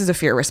was like, this is a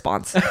fear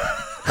response.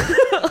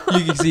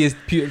 You can see his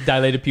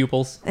dilated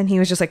pupils. And he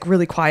was just like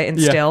really quiet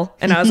and still.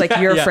 And I was like,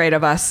 you're afraid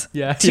of us.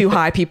 Two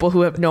high people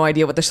who have no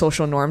idea what their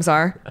social norms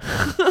are.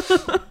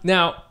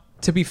 Now,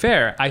 to be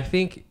fair, I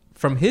think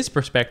from his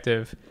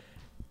perspective,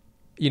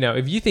 you know,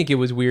 if you think it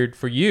was weird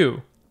for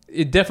you,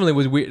 it definitely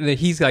was weird.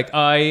 He's like,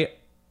 I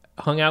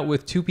hung out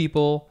with two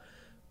people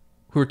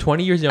who were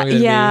 20 years younger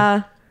than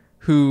me.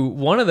 Who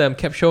one of them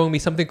kept showing me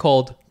something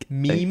called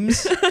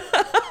memes. A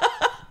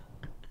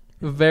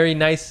very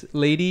nice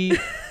lady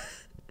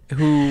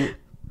who...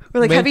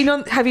 We're like,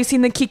 have you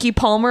seen the Keke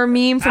Palmer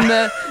meme from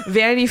the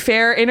Vanity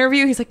Fair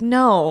interview? He's like,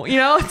 no. You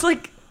know, it's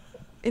like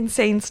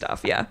insane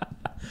stuff. Yeah.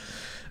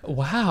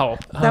 Wow.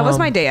 That was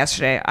my day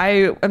yesterday.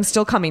 I am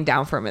still coming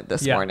down from it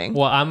this morning.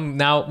 Well,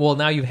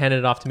 now you've handed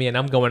it off to me and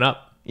I'm going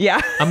up.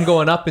 Yeah. I'm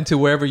going up into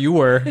wherever you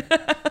were,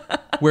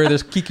 where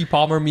there's Keke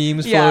Palmer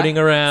memes floating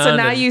around. So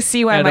now you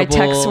see why edibles.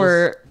 my texts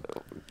were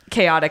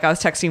chaotic. I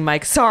was texting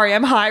Mike, sorry,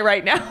 I'm high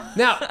right now.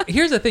 Now,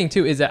 here's the thing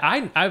too, is that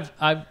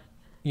I've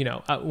you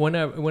know,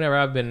 whenever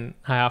I've been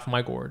high off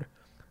my gourd,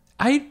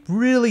 I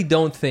really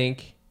don't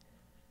think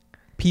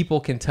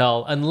people can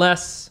tell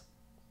unless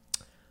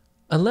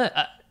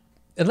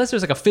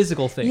there's like a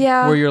physical thing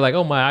where you're like,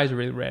 oh, my eyes are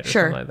really red or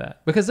something like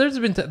that. Because there's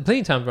been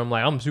plenty of times where I'm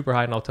like, I'm super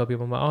high, and I'll tell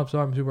people, I'm like, oh, I'm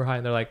sorry, I'm super high,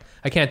 and they're like,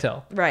 I can't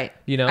tell. Right.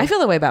 You know? I feel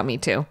that way about me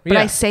too, but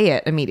I say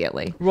it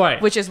immediately.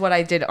 Right. Which is what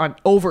I did on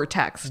over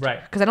text.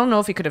 Right. Because I don't know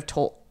if he could have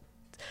told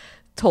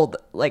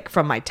like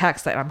from my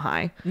text that I'm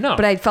high. No.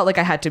 But I felt like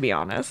I had to be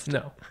honest.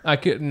 No.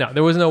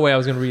 There was no way I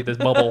was going to read this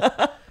bubble.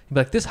 Be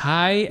like, this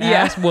high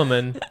ass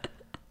woman,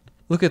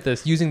 look at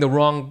this, using the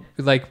wrong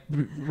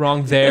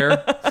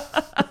there.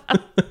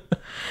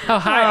 How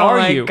high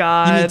are you?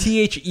 God. You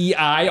mean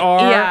THEIR?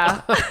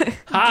 Yeah.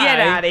 Hi. Get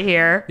out of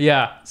here.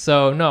 Yeah.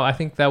 So no, I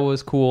think that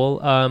was cool.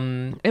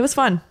 It was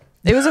fun.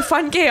 It was a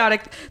fun,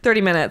 chaotic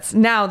 30 minutes.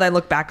 Now that I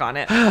look back on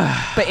it,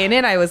 but in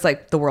it, I was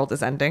like, the world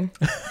is ending.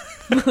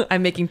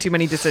 I'm making too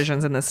many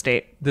decisions in this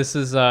state. This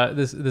is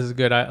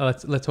good.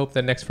 Let's hope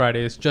that next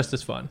Friday is just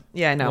as fun.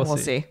 Yeah, I know. We'll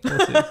see.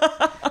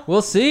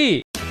 We'll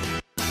see.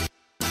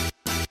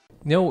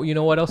 You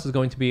know what else is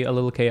going to be a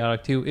little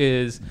chaotic too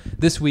is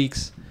this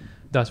week's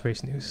Das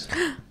Race News.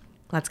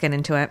 Let's get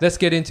into it.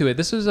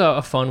 This is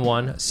a fun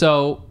one.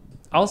 So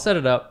I'll set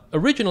it up.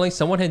 Originally,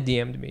 someone had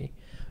DM'd me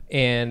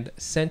and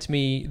sent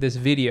me this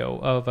video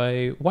of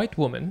a white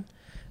woman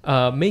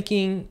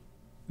making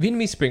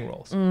Vietnamese spring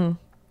rolls.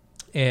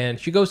 And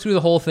she goes through the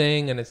whole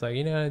thing, and it's like,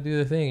 you gotta do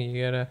the thing.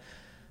 You gotta,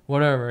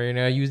 whatever,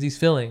 use these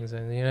fillings.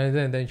 And,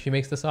 then she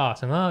makes the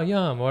sauce. And, oh,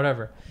 yum,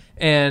 whatever.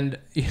 And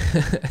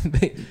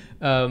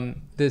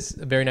this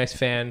very nice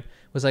fan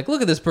was like,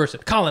 look at this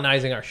person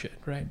colonizing our shit,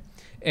 right?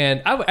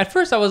 And at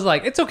first I was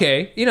like, it's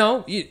okay.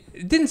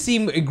 It didn't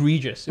seem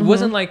egregious. It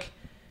wasn't like,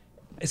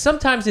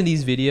 sometimes in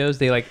these videos,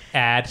 they like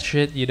add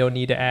shit you don't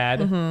need to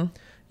add.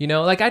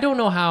 Like, I don't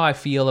know how I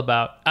feel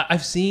about,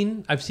 I've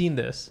seen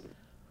this.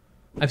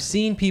 I've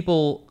seen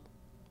people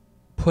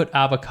put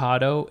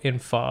avocado in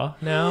pho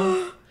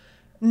now.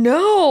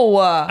 No.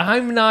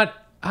 I'm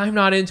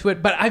not into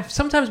it, but I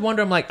sometimes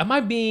wonder, I'm like, am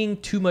I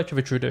being too much of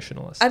a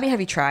traditionalist? I mean, have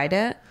you tried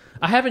it?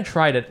 I haven't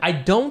tried it. I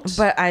don't.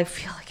 But I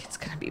feel like it's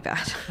going to be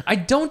bad. I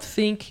don't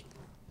think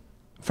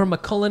from a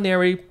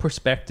culinary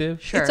perspective,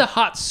 it's a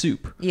hot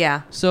soup.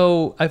 Yeah.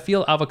 So I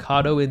feel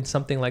avocado in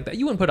something like that.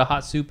 You wouldn't put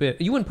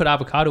you wouldn't put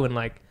avocado in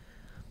like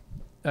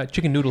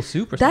chicken noodle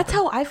soup or something. That's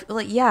how I feel.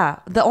 Like, yeah.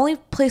 The only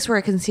place where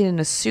I can see it in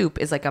a soup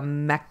is like a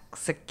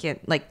Mexican,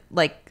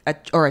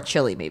 or a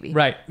chili maybe.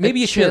 Right.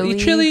 Maybe a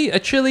chili. A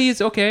chili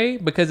is okay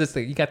because it's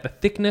you got the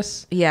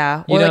thickness.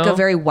 Yeah. Or like a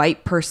very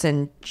white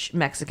person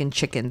Mexican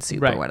chicken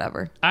soup or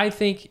whatever. I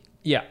think,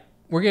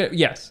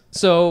 yes.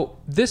 So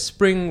this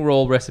spring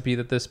roll recipe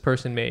that this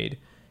person made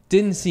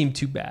didn't seem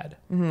too bad.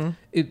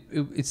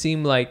 It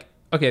seemed like,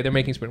 okay, they're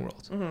making spring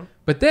rolls.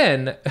 But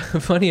then,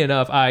 funny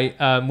enough,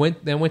 I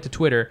went to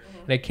Twitter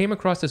and I came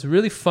across this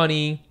really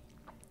funny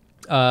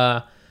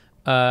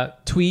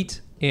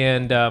tweet,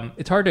 and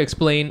it's hard to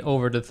explain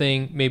over the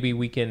thing. Maybe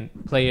we can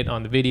play it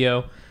on the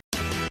video.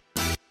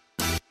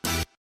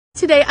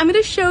 Today I'm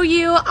going to show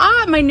you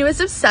my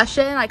newest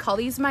obsession. I call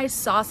these my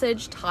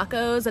sausage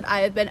tacos that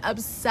I have been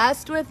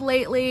obsessed with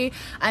lately.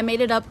 I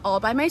made it up all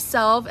by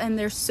myself and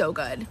they're so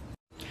good.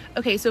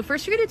 Okay, so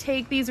first you're gonna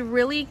take these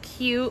really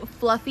cute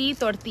fluffy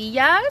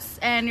tortillas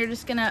and you're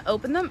just gonna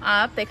open them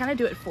up. They kind of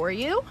do it for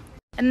you.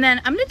 And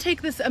then I'm gonna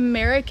take this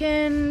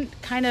American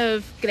kind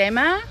of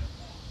crema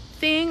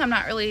thing. I'm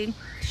not really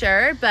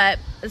sure, but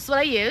this is what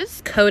I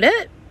use. Coat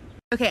it.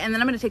 Okay, and then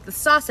I'm gonna take the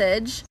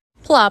sausage,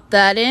 plop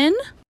that in.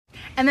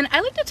 And then I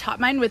like to top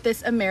mine with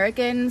this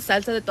American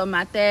salsa de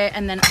tomate,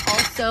 and then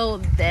also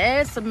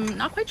this, I'm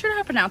not quite sure how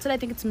to pronounce it. I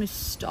think it's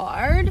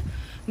mustard.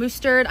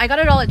 I got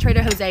it all at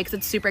Trader Jose because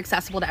it's super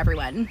accessible to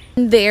everyone.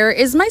 There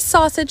is my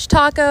sausage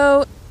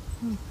taco.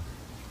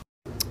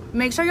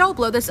 Make sure y'all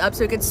blow this up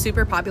so it gets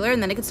super popular,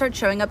 and then it can start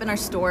showing up in our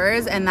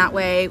stores, and that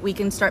way we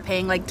can start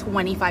paying like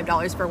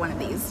 $25 for one of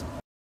these.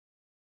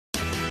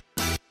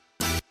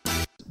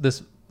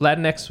 This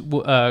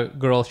Latinx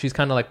girl, she's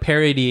kind of like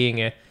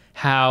parodying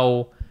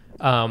how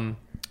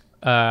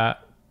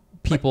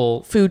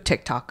people... Food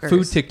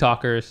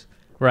TikTokers,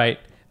 right,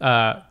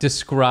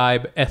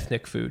 describe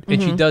ethnic food.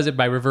 And she does it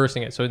by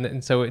reversing it.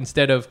 So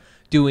instead of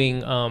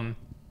doing...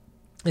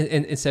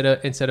 instead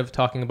of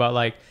talking about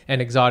like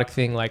an exotic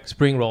thing like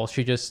spring rolls,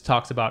 she just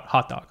talks about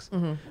hot dogs,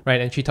 right?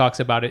 And she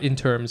talks about it in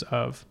terms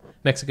of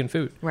Mexican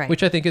food, right,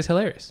 which I think is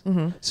hilarious.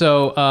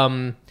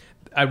 So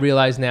I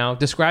realize now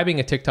describing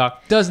a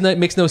TikTok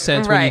makes no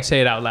sense when you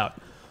say it out loud.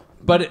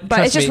 But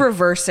it's just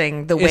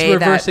reversing the way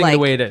the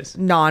way it is.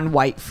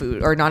 Non-white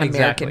food or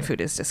non-American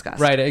food is discussed.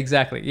 Right,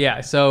 exactly.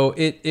 Yeah. So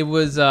it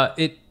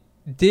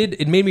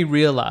made me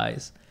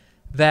realize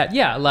that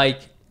like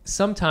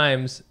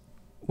sometimes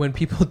when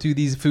people do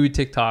these food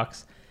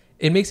TikToks,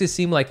 it makes it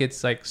seem like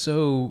it's like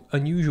so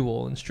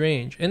unusual and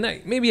strange. And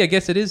that, maybe I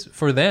guess it is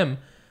for them,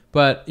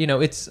 but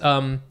it's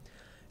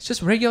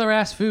just regular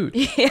ass food.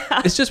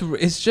 Yeah. It's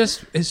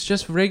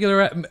just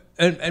regular.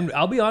 And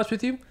I'll be honest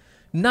with you,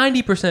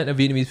 90% of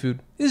Vietnamese food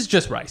is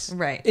just rice.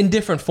 Right. In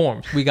different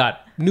forms. We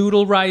got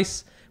noodle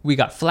rice. We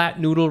got flat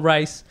noodle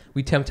rice.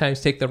 We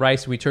sometimes take the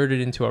rice, we turn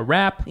it into a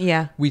wrap.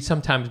 Yeah. We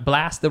sometimes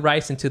blast the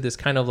rice into this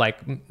kind of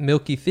like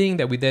milky thing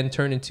that we then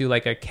turn into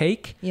like a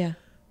cake. Yeah.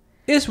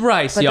 It's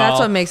rice, but y'all. That's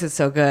what makes it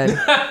so good.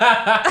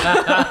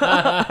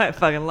 I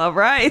fucking love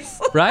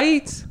rice.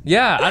 Right?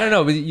 Yeah. I don't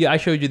know. I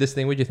showed you this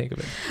thing. What'd you think of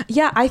it?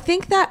 Yeah, I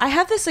think that I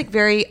have this like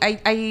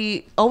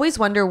I always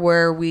wonder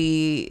where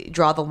we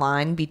draw the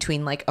line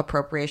between like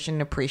appropriation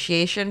and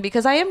appreciation,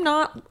 because I'm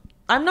not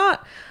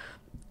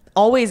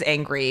always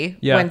angry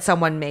when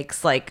someone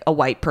makes like a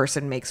white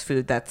person makes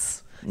food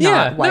that's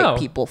not white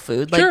people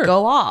food. Like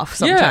go off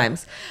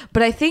sometimes. Yeah.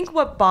 But I think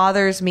what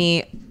bothers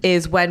me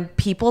is when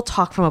people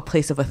talk from a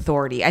place of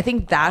authority. I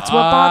think that's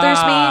what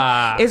bothers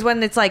me, is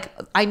when it's like,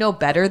 I know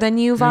better than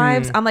you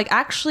vibes. I'm like,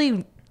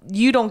 actually,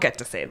 you don't get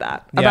to say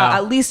that about,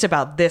 at least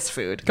about this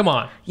food. Come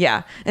on.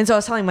 Yeah. And so I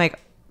was telling Mike,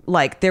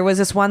 like there was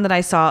this one that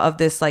I saw of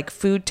this like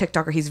food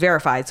TikToker. He's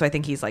verified, so I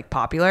think he's like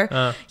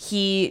popular.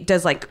 He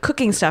does like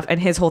cooking stuff,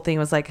 and his whole thing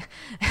was like,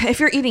 if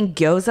you're eating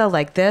gyoza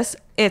like this,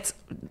 it's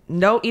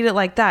no, eat it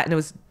like that. And it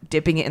was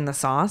dipping it in the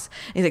sauce.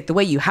 And he's like, the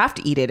way you have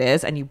to eat it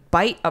is, and you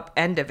bite up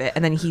end of it,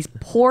 and then he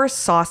pours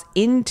sauce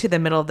into the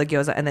middle of the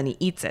gyoza, and then he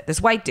eats it. This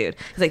white dude,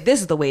 he's like,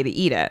 this is the way to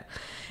eat it.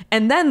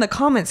 And then the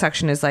comment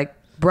section is like,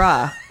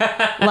 bruh,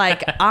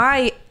 like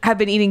I have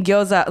been eating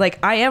gyoza, like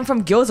I am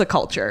from gyoza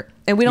culture,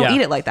 and we don't eat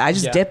it like that. I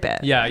just dip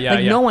it.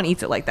 No one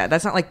eats it like that.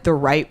 That's not like the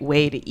right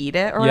way to eat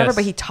it or whatever.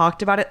 But he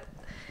talked about it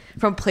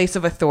from place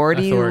of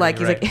authority. Like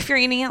he's like, if you're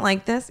eating it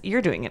like this,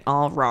 you're doing it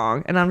all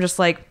wrong. And I'm just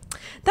like,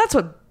 that's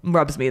what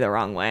rubs me the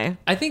wrong way.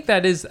 I think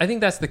that's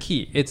the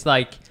key. It's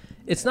like,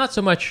 it's not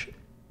so much,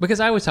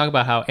 because I always talk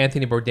about how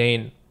Anthony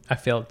Bourdain, I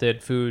felt,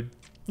 did food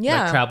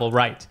like travel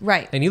right,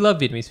 and he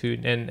loved Vietnamese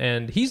food,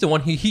 and he's the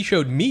one he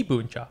showed me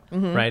bún chả,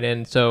 right?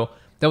 And so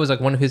that was like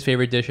one of his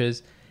favorite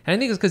dishes, and I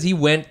think it's because he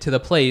went to the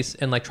place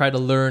and like tried to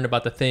learn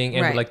about the thing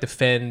and would like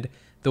defend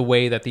the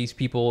way that these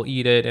people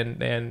eat it,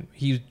 and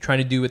he's trying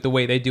to do it the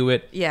way they do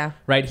it. Yeah.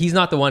 Right. He's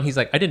not the one. He's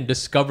like, I didn't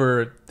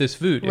discover this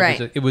food.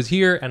 It was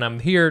here, and I'm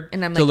here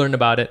to learn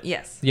about it.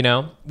 Yes. You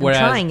know, whereas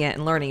trying it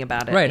and learning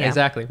about it. Right. Yeah.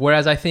 Exactly.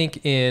 Whereas I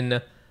think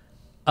in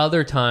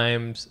other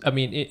times, I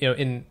mean,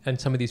 in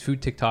some of these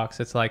food TikToks,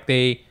 it's like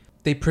they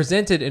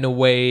present it in a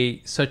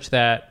way such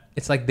that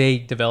it's like they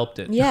developed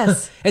it.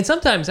 Yes. And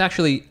sometimes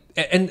actually,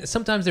 and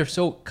sometimes they're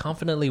so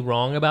confidently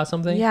wrong about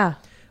something. Yeah.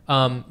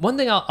 One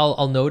thing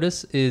I'll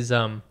notice is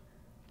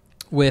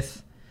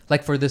with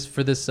like for this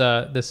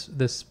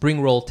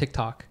spring roll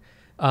TikTok,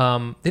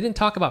 they didn't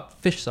talk about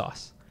fish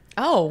sauce.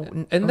 Oh.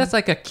 And that's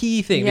like a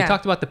key thing. They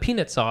talked about the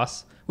peanut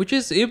sauce, which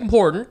is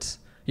important,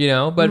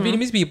 but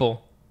Vietnamese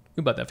people,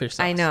 we bought that fish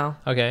sauce. I know.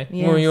 Okay.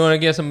 Yes. Well, you want to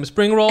get some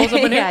spring rolls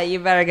up in here? Yeah, you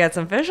better get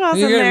some fish sauce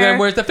in there.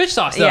 Where's the fish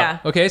sauce though? Yeah.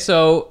 Okay,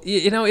 so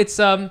it's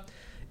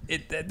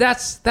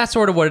that's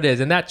sort of what it is,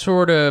 and that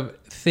sort of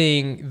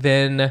thing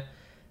then,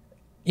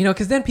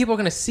 because then people are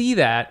gonna see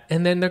that,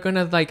 and then they're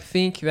gonna like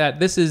think that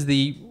this is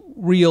the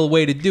real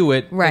way to do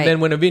it. Right. And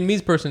then when a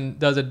Vietnamese person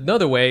does it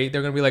another way,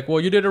 they're gonna be like,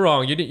 well, you did it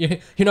wrong. You're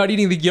not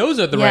eating the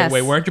gyoza the right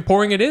way. Why aren't you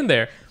pouring it in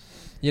there?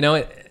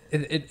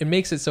 It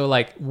makes it so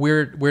like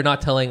we're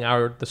not telling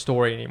the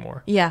story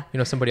anymore. Yeah.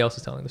 Somebody else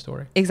is telling the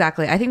story.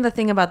 Exactly. I think the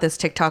thing about this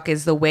TikTok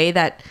is the way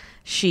that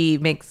she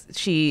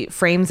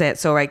frames it.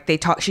 So like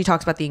she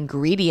talks about the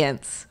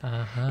ingredients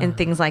and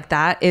things like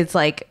that. It's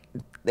like,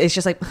 it's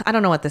just like, I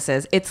don't know what this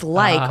is. It's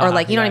like, or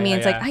like, you know what I mean?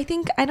 It's like, I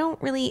think I don't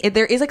really,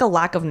 there is like a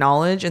lack of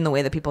knowledge in the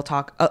way that people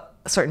talk,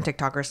 certain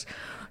TikTokers,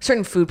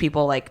 certain food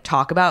people like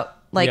talk about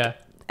like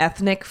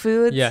ethnic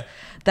foods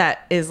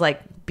that is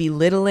like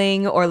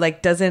belittling or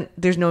like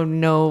there's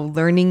no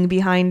learning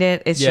behind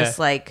it. It's just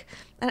like,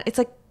 it's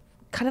like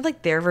kind of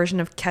like their version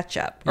of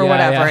ketchup or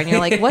whatever. And you're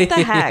like, what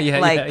the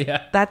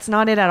heck? That's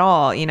not it at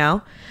all, you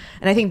know?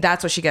 And I think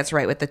that's what she gets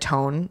right with the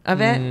tone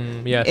of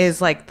it. Yes.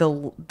 Is like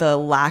the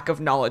lack of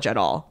knowledge at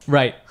all.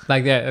 Right.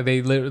 Like that.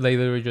 They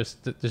literally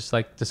just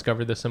like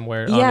discovered this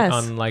somewhere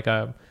on like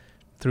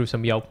through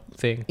some Yelp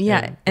thing.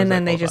 Yeah. And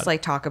then they just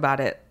like talk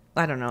about it.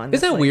 I don't know. Isn't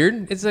that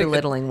weird? It's like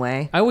belittling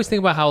way. I always think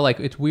about how like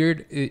it's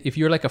weird if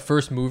you're like a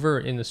first mover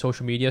in the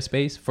social media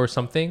space for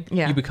something.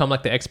 Yeah. You become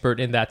like the expert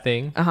in that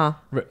thing.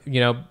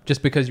 You know,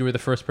 just because you were the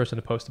first person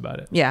to post about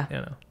it. Yeah. You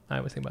know, I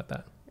always think about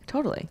that.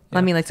 Totally. Yeah.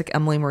 I mean, like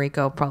Emily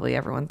Mariko, probably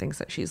everyone thinks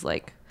that she's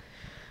like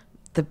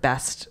the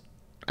best.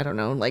 I don't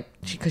know, like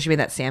because she made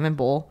that salmon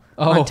bowl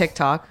on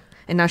TikTok,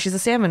 and now she's a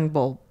salmon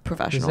bowl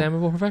professional.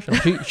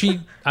 She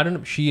I don't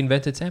know. She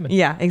invented salmon.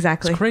 Yeah,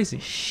 exactly. It's crazy.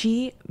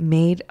 She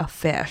made a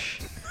fish.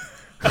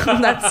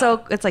 That's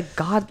so. It's like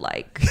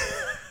godlike.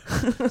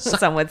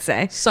 Some would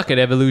say. Suck it,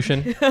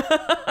 evolution.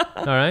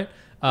 All right.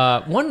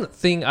 One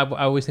thing I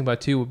always think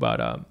about too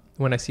about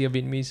when I see a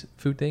Vietnamese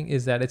food thing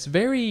is that it's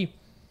very.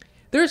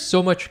 There's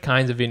so much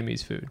kinds of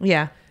Vietnamese food.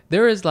 Yeah.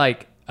 There is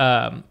like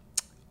a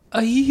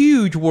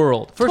huge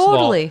world. First of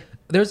all,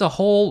 there's a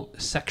whole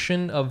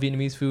section of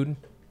Vietnamese food,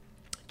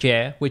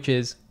 yeah, which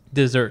is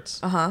desserts.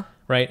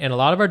 Right? And a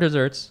lot of our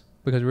desserts,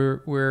 because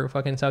we're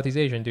fucking Southeast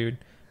Asian, dude.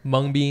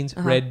 Mung beans,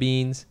 red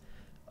beans,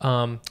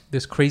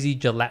 this crazy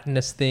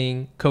gelatinous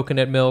thing,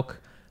 coconut milk,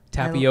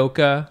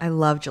 tapioca. I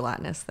love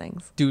gelatinous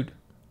things. Dude.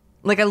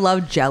 Like I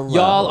love jello.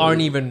 Y'all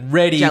aren't even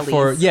ready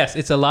for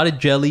it's a lot of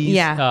jellies,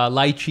 yeah.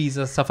 lychees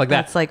and stuff like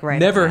that. That's like right.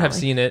 Never have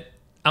seen it.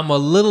 I'm a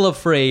little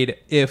afraid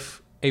if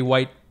a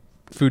white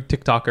food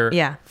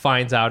TikToker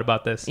finds out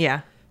about this. Yeah.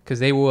 Because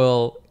they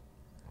will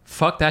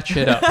fuck that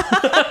shit up.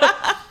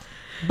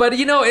 But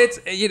you know, it's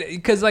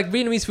because like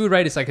Vietnamese food,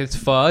 right? It's like it's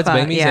pho, it's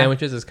banh mi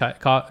sandwiches, it's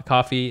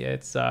coffee,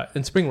 it's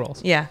and spring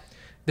rolls. Yeah.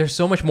 There's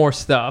so much more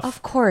stuff.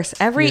 Of course.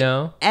 I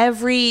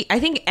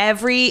think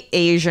every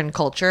Asian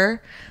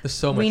culture, there's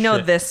so much we know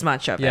shit. This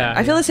much of it.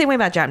 I feel the same way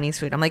about Japanese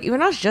food. I'm like, we're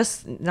not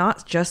just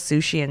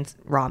sushi and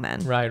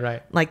ramen.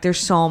 Right. Like there's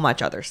so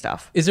much other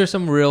stuff. Is there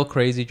some real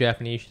crazy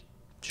Japanese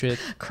shit?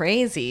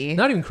 Crazy.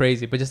 Not even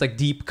crazy, but just like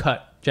deep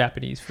cut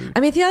Japanese food. I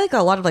mean, I feel like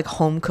a lot of like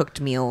home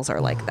cooked meals are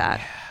like that,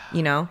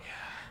 you know?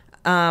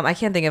 I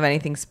can't think of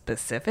anything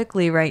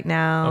specifically right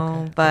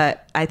now,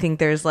 but I think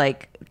there's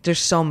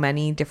so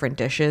many different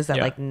dishes that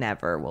like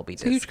never will be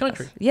discussed. It's a huge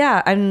country.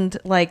 Yeah, and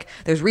like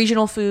there's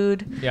regional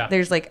food. Yeah.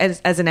 There's like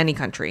as in any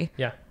country.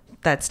 Yeah.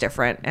 That's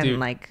different and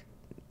like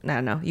I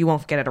don't know, you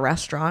won't get at a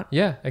restaurant.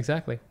 Yeah,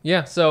 exactly.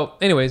 Yeah. So,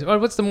 anyways,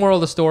 what's the moral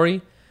of the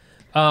story?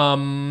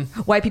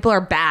 White people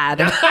are bad.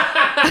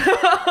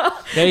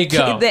 There you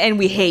go. And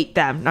we hate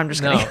them. No, I'm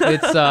just kidding.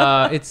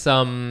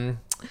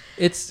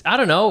 It's I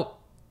don't know.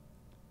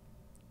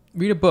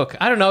 Read a book.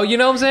 I don't know. You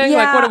know what I'm saying?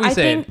 Like, what are we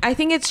saying? I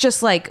think it's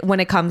just like when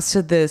it comes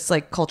to this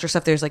like culture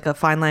stuff, there's like a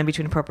fine line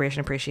between appropriation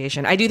and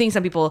appreciation. I do think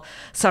some people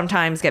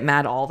sometimes get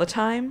mad all the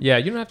time. Yeah,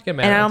 you don't have to get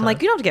mad. And I'm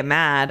like, you don't have to get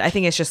mad. I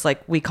think it's just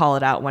like we call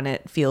it out when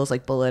it feels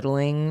like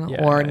belittling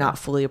or not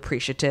fully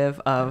appreciative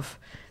of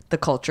the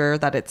culture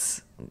that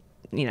it's,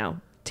 you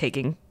know,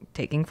 taking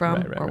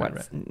from or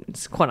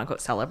what's quote unquote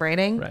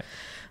celebrating. Right.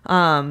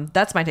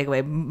 That's my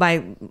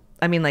takeaway.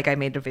 I mean, like I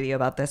made a video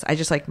about this. I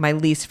just like my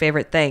least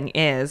favorite thing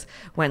is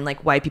when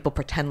like white people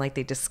pretend like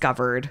they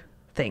discovered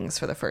things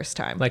for the first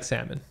time. Like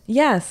salmon.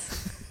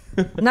 Yes.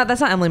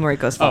 That's not Emily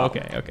Mariko's fault. Oh,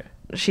 okay.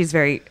 She's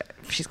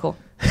cool.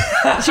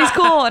 She's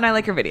cool and I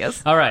like her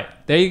videos. All right.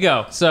 There you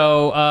go.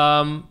 So,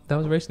 that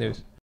was race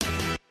news.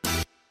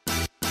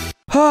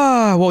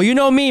 Well, you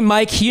know me,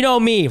 Mike. You know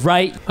me,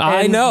 right?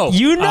 I know.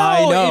 You know.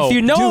 I know. If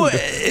you know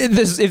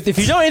this, if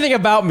you know anything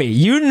about me,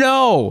 you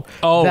know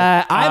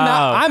that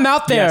I'm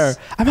out there.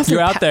 Yes.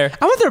 You're out there.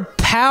 I'm out there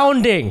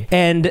pounding,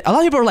 and a lot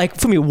of people are like,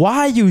 "Fumi, why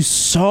are you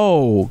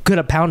so good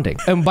at pounding?"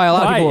 And by a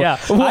lot of people,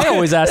 I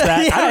always ask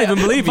that. I don't even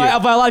believe you. By a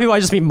lot of people, I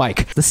just mean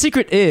Mike. The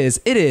secret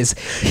is, it is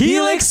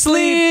Helix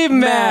Sleep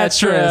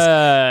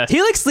Mattress.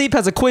 Helix Sleep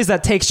has a quiz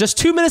that takes just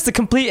 2 minutes to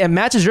complete and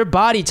matches your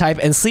body type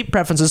and sleep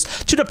preferences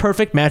to the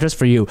perfect mattress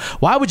for you.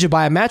 Why would you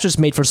buy a mattress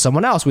made for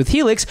someone else? With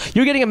Helix,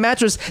 you're getting a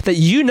mattress that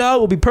you know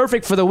will be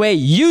perfect for the way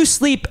you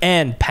sleep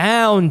and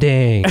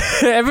pounding.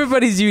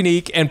 Everybody's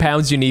unique and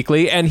pounds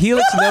uniquely, and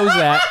Helix knows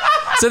that.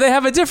 So they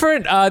have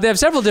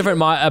several different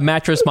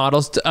mattress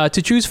models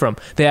to choose from.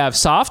 They have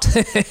soft,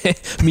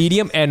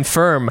 medium, and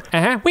firm.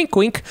 Wink,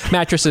 wink.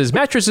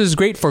 Mattresses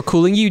great for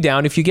cooling you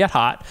down if you get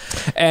hot,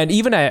 and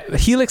even a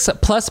Helix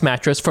Plus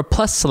mattress for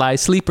plus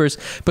size sleepers.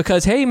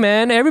 Because hey,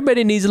 man,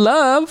 everybody needs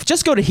love.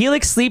 Just go to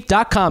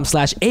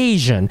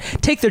helixsleep.com/Asian.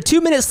 Take their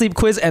 2-minute sleep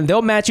quiz, and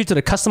they'll match you to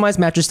the customized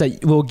mattress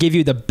that will give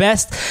you the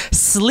best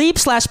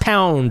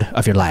sleep/pound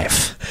of your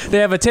life. They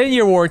have a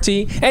 10-year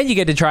warranty, and you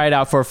get to try it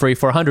out for free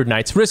for 100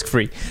 nights,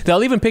 risk-free.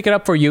 They'll even pick it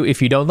up for you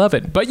if you don't love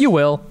it, but you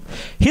will.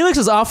 Helix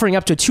is offering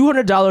up to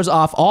 $200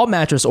 off all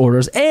mattress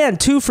orders and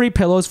 2 free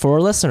pillows for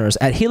our listeners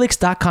at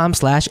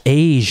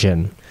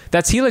helix.com/Asian.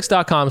 That's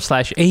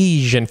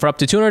helix.com/Asian for up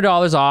to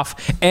 $200 off.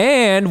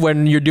 And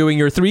when you're doing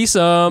your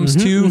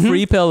threesomes, 2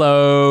 free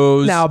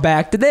pillows. Now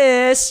back to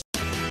this.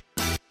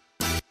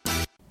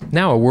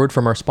 Now a word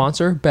from our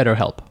sponsor,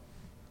 BetterHelp.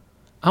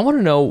 I want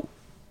to know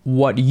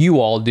what you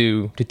all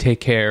do to take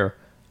care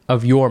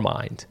of your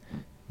mind.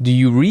 Do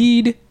you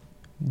read?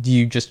 Do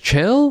you just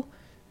chill?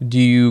 Do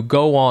you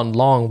go on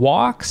long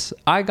walks?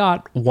 I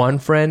got one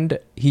friend,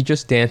 he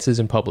just dances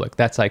in public.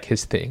 That's like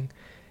his thing.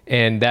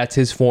 And that's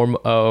his form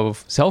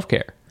of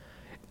self-care.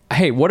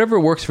 Hey, whatever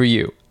works for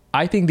you.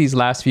 I think these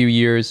last few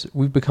years,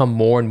 we've become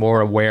more and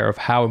more aware of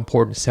how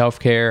important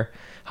self-care,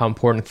 how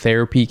important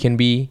therapy can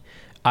be.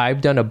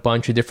 I've done a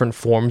bunch of different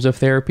forms of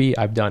therapy.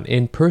 I've done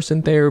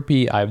in-person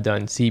therapy. I've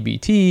done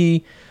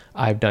CBT.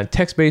 I've done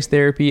text-based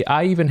therapy.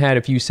 I even had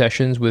a few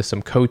sessions with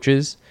some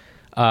coaches.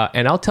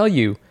 And I'll tell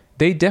you,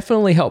 they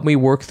definitely helped me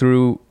work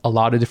through a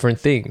lot of different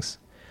things.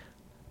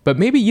 But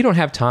maybe you don't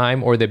have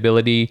time or the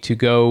ability to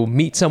go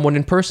meet someone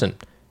in person.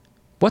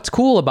 What's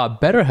cool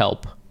about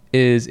BetterHelp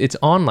is it's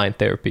online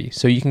therapy.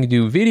 So you can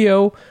do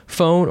video,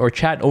 phone, or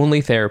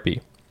chat-only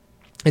therapy.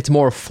 It's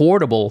more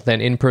affordable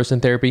than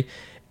in-person therapy,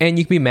 and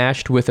you can be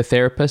matched with a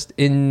therapist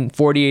in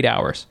 48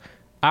 hours.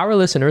 Our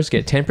listeners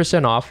get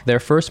 10% off their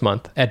first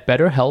month at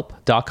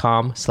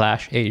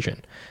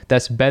betterhelp.com/Asian.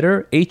 That's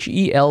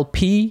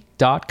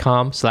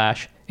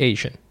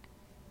betterhelp.com/Asian.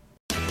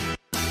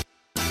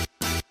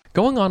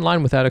 Going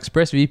online without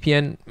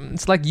ExpressVPN,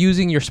 it's like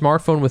using your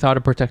smartphone without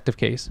a protective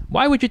case.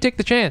 Why would you take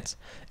the chance?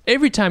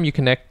 Every time you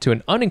connect to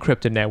an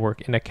unencrypted network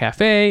in a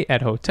cafe,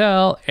 at a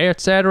hotel,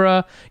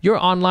 etc., your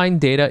online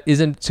data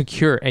isn't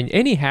secure, and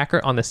any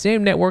hacker on the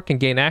same network can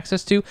gain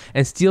access to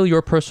and steal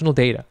your personal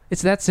data.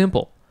 It's that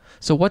simple.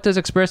 So what does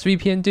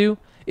ExpressVPN do?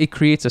 It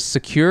creates a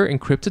secure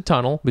encrypted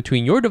tunnel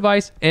between your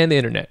device and the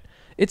internet.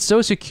 It's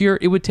so secure,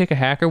 it would take a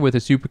hacker with a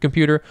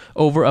supercomputer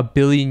over 1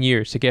 billion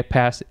years to get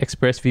past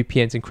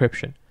ExpressVPN's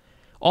encryption.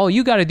 All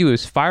you got to do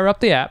is fire up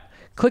the app,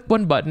 click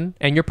one button,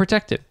 and you're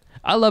protected.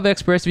 I love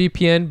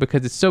ExpressVPN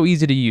because it's so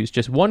easy to use.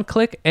 Just one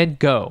click and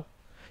go.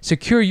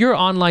 Secure your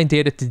online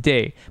data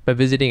today by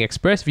visiting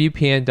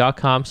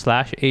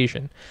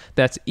expressvpn.com/Asian.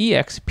 That's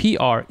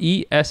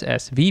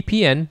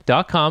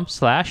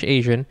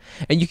expressvpn.com/Asian,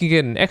 and you can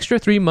get an extra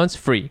 3 months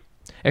free.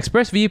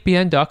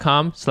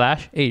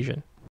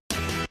 expressvpn.com/Asian.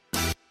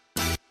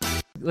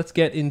 Let's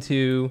get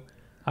into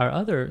our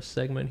other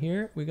segment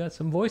here. We got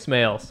some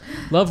voicemails.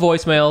 Love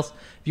voicemails.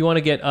 If you want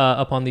to get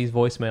up on these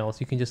voicemails,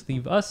 you can just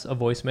leave us a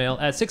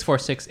voicemail at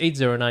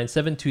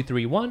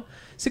 646-809-7231.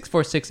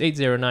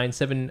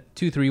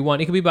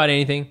 646-809-7231. It can be about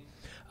anything.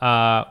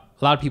 A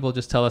lot of people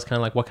just tell us kind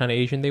of like what kind of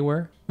Asian they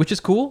were, which is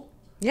cool.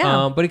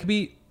 Yeah. But it could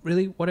be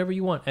really whatever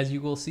you want, as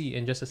you will see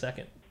in just a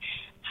second.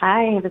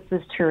 Hi, this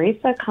is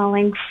Teresa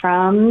calling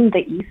from the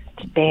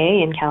East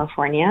Bay in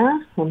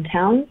California,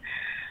 hometown.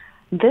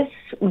 This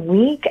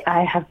week,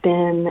 I have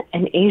been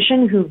an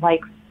Asian who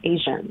likes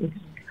Asians.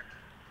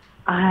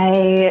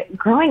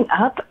 Growing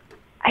up,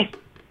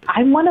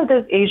 I'm one of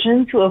those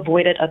Asians who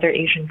avoided other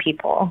Asian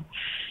people,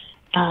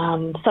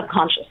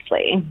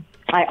 subconsciously.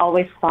 I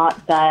always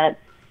thought that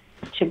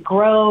to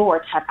grow or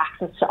to have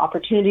access to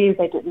opportunities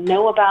I didn't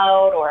know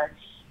about, or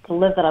to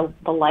live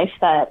the life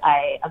that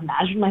I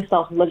imagined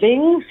myself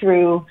living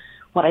through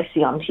what I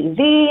see on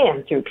TV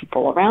and through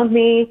people around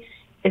me,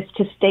 is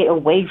to stay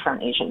away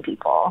from Asian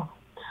people.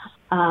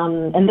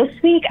 And this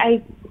week,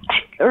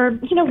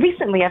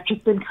 recently, I've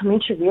just been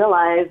coming to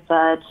realize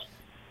that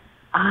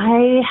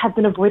I have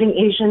been avoiding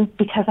Asians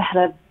because I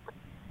had a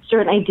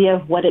certain idea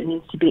of what it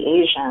means to be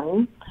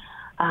Asian,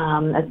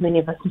 as many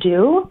of us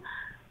do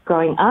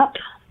growing up.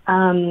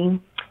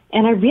 And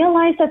I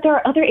realized that there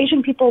are other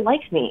Asian people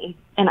like me,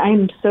 and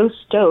I'm so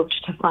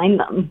stoked to find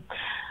them.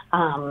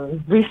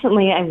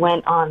 Recently, I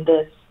went on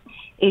this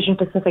Asian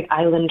Pacific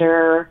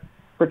Islander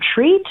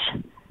retreat,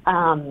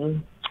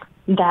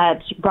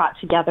 that brought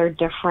together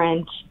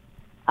different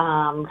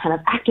kind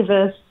of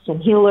activists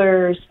and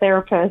healers,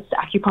 therapists,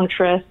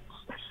 acupuncturists,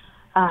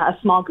 a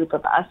small group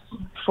of us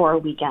for a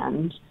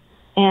weekend.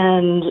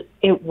 And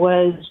it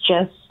was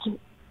just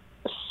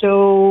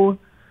so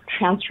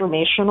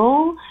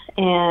transformational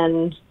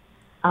and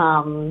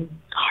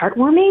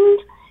heartwarming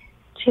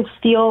to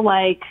feel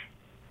like,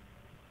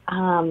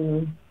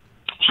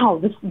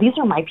 these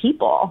are my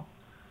people.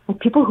 Like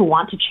people who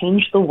want to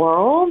change the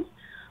world,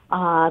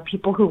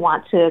 people who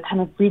want to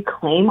kind of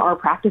reclaim our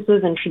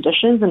practices and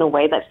traditions in a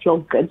way that feel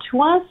good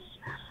to us.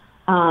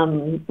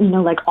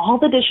 Like all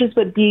the dishes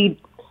would be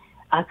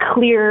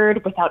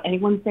cleared without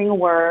anyone saying a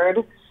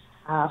word.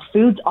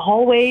 Food's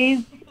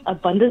always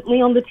abundantly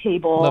on the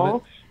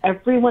table.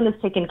 Everyone is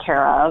taken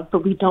care of,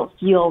 but we don't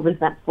feel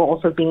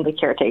resentful for being the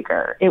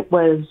caretaker. It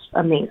was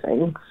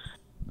amazing.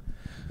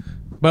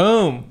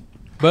 Boom.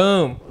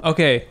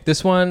 Okay,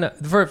 this one,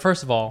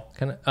 first of all,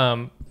 kind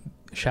of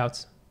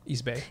shouts.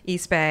 East Bay.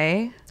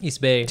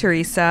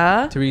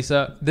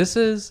 Teresa. This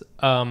is,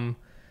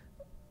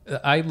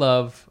 I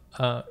love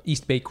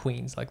East Bay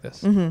queens like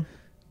this. Mm-hmm.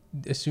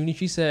 As soon as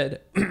she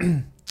said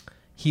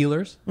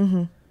healers,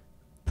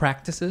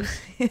 practices,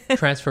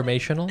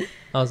 transformational.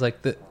 I was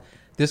like,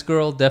 this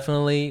girl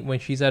definitely when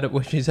she's at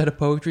a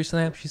poetry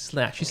slam, she's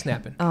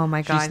snapping. Oh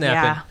my God, she's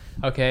snapping.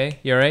 Yeah. Okay,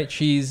 you're right.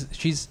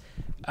 She's.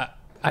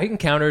 I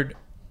encountered,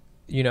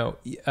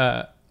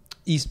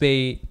 East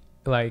Bay,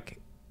 like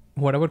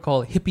what I would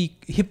call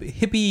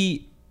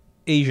hippie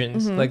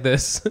Asians like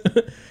this,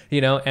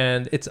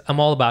 and I'm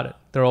all about it.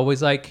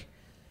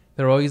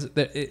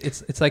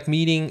 It's like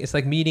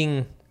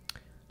meeting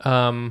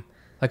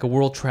like a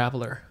world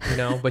traveler,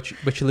 but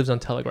she lives on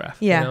Telegraph.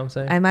 Yeah. You know what I'm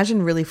saying? I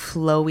imagine really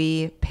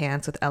flowy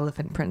pants with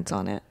elephant prints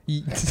on it.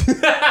 You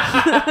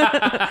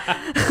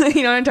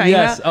know what I'm talking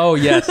about? Oh,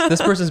 yes.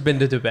 This person's been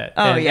to Tibet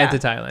and yeah. to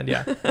Thailand.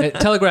 Yeah.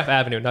 Telegraph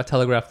Avenue, not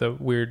Telegraph, the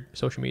weird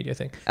social media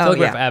thing.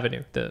 Telegraph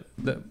Avenue,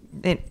 the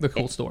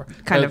cool store.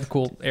 Kind of the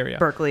cool area.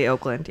 Berkeley,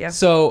 Oakland. Yeah.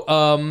 So,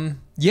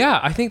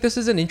 I think this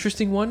is an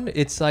interesting one.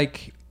 It's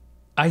like,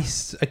 I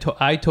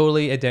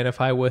totally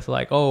identify with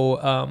like,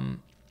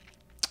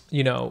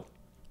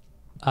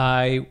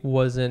 I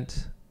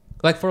wasn't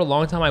like for a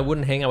long time I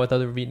wouldn't hang out with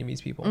other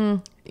Vietnamese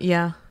people.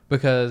 Yeah.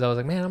 Because I was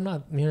like, man, I'm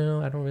not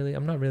really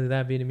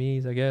that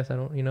Vietnamese, I guess. I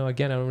don't,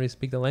 again, I don't really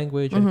speak the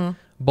language and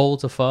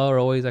bowls of pho are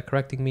always like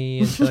correcting me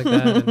and shit like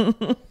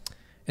that.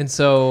 And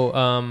so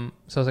I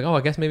was like,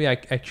 I guess maybe I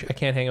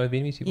can't hang out with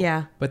Vietnamese people.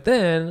 Yeah. But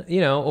then,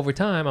 over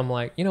time I'm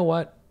like, you know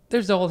what?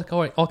 There's all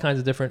kinds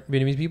of different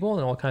Vietnamese people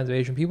and all kinds of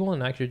Asian people,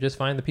 and I should just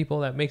find the people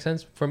that make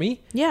sense for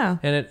me. Yeah.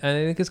 And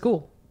I think it's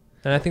cool.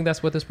 And I think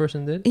that's what this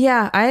person did.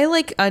 Yeah,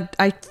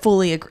 I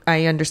fully agree.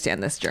 I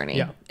understand this journey.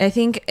 Yeah. I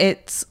think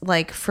it's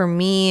like, for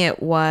me,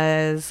 it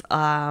was,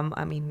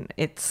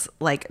 it's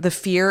like the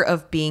fear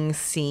of being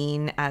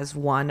seen as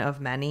one of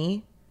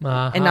many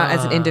and not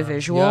as an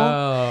individual.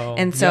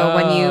 And so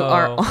when you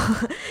are,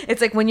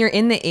 it's like when you're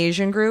in the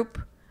Asian group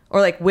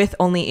or like with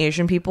only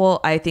Asian people,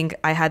 I think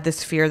I had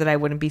this fear that I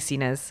wouldn't be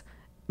seen as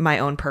my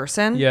own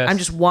person. Yes. I'm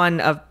just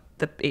one of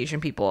the Asian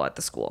people at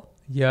the school.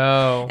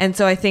 And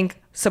so I think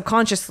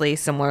subconsciously,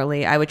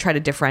 similarly, I would try to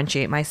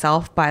differentiate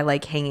myself by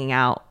like hanging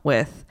out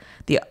with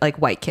the like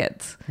white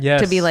kids.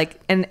 Yes. To be like,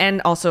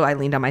 and also I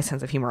leaned on my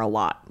sense of humor a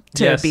lot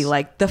to be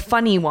like the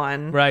funny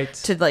one. Right.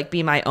 To like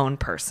be my own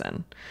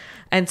person.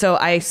 And so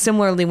I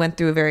similarly went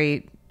through a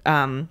very,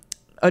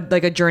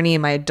 a journey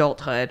in my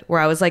adulthood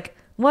where I was like,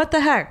 what the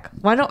heck?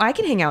 Why don't I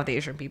can hang out with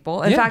Asian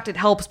people? In fact, it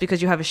helps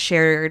because you have a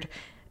shared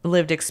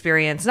lived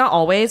experience. Not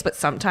always, but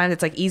sometimes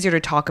it's like easier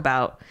to talk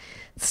about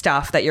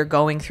stuff that you're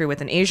going through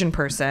with an Asian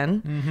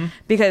person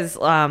because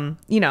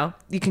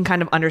you can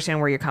kind of understand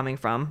where you're coming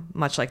from,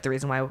 much like the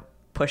reason why I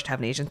pushed to have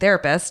an Asian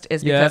therapist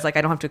is because like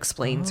I don't have to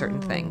explain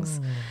certain things,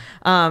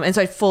 and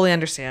so I fully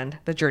understand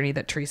the journey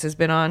that Teresa's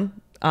been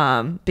on,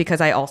 because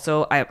I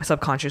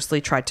subconsciously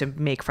tried to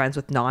make friends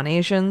with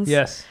non-Asians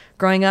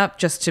growing up,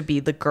 just to be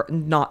the girl,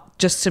 not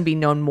just to be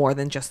known more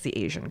than just the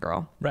Asian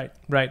girl. Right.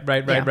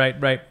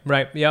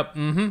 Yep.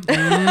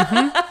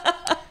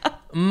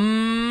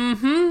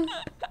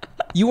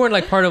 You weren't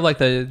like part of like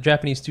the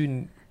Japanese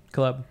student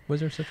club, was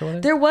there such a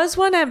one? There was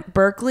one at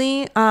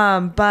Berkeley,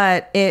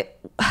 but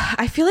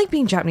I feel like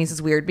being Japanese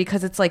is weird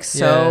because it's like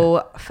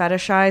so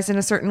fetishized in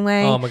a certain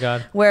way. Oh my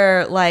God.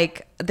 Where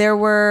like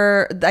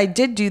I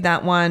did do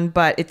that one,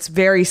 but it's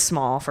very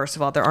small. First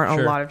of all, there aren't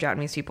a lot of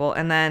Japanese people,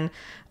 and then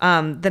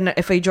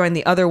if I join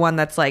the other one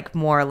that's like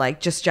more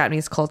like just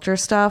Japanese culture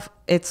stuff,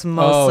 it's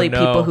mostly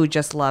people who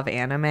just love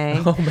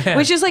anime,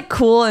 which is like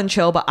cool and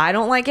chill, but I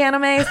don't like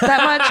anime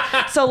that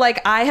much. So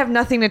like I have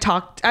nothing to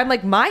talk. I'm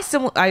like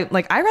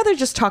I rather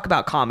just talk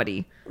about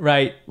comedy.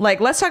 Right.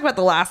 Like, let's talk about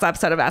the last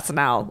episode of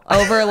SNL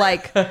over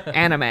like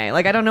anime.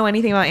 Like I don't know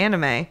anything about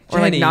anime or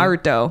Jenny,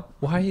 like Naruto.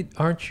 Why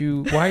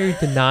are you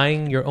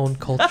denying your own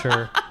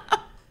culture?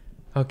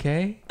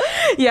 Okay.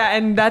 Yeah,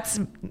 and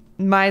that's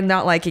my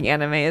not liking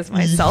anime is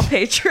my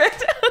self-hatred,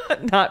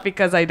 not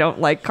because I don't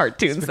like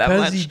cartoons that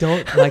much. Because you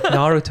don't like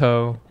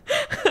Naruto,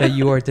 that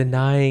you are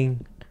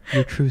denying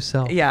your true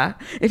self. Yeah.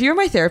 If you were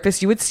my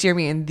therapist, you would steer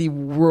me in the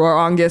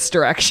wrongest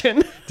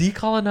direction.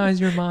 Decolonize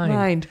your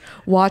mind.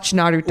 Watch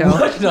Naruto.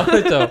 Watch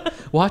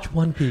Naruto. Watch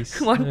One Piece.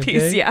 One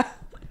Piece, yeah.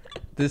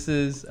 This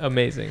is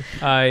amazing.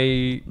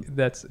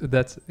 That's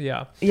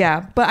yeah.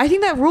 Yeah, but I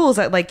think that rules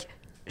that like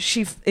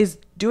she is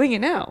doing it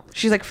now.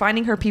 She's like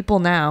finding her people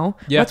now.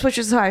 Yeah. Which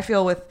is how I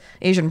feel with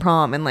Asian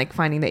Prom and like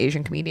finding the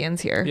Asian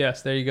comedians here.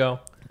 Yes, there you go.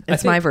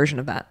 It's my version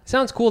of that.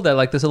 Sounds cool that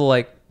like this little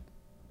like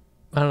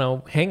I don't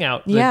know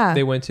hangout that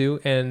they went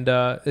to, and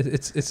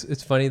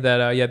it's funny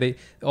that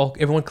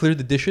everyone cleared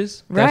the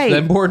dishes. That's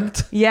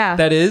important. Yeah,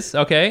 that is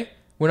okay.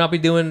 I'm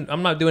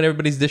not doing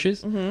everybody's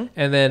dishes. And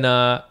then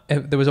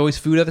there was always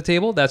food at the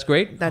table. That's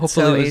great. That's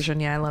hopefully so Asian.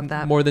 Yeah, I love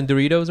that. More than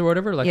Doritos or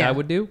whatever, like I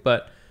would do.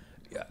 But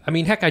I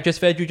mean, heck, I just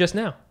fed you just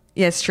now.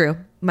 Yeah, it's true.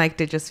 Mike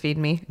did just feed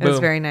me. It was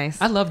very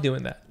nice. I love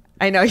doing that.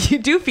 I know you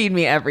do feed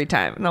me every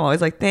time, and I'm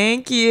always like,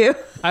 "Thank you."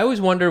 I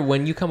always wonder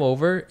when you come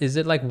over, is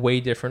it like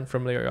way different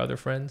from your other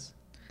friends,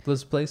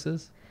 those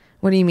places?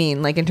 What do you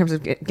mean, like in terms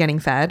of getting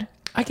fed?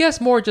 I guess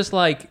more just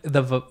like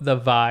the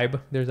vibe.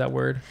 There's that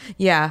word.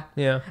 Yeah.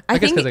 Yeah. I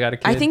guess because I got a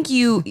kid. I think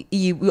you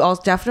all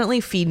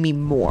definitely feed me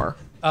more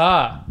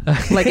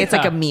Like it's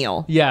like a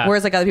meal. Yeah.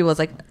 Whereas like other people, it's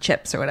like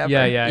chips or whatever.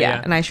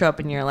 Yeah. And I show up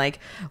and you're like,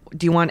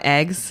 do you want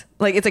eggs?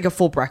 Like it's like a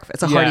full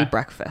breakfast, a hearty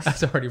breakfast.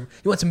 That's a hearty. You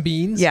want some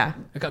beans? Yeah.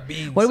 I got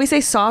beans. What do we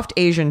say? Soft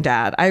Asian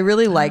dad. I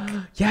really like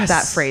Yes.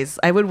 that phrase.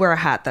 I would wear a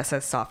hat that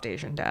says soft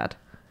Asian dad.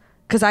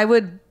 Because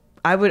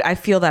I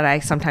feel that I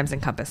sometimes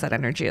encompass that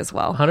energy as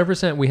well.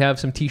 100%. We have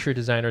some t-shirt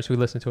designers who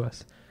listen to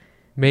us.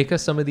 Make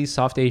us some of these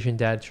soft Asian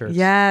dad shirts.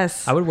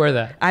 Yes. I would wear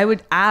that. I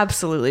would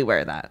absolutely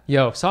wear that.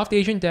 Yo, soft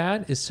Asian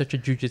dad is such a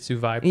jujitsu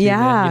vibe too, Yeah.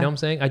 man. You know what I'm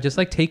saying? I just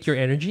like take your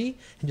energy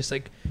and just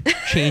like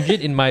change it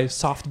in my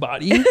soft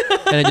body and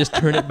I just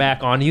turn it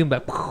back on you and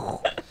like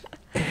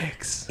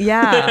eggs.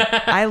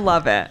 Yeah. I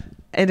love it.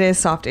 It is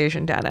soft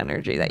Asian dad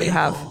energy that you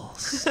have.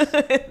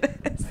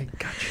 I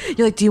got you.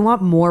 You're like, do you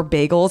want more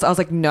bagels? I was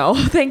like, no,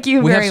 thank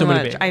you We have very so much.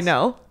 many bagels. I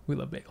know. We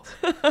love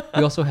bagels.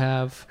 We also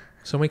have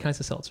so many kinds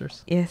of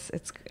seltzers. Yes,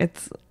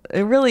 it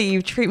really,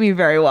 you treat me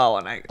very well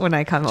when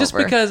I come Just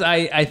over. because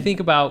I think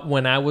about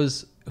when I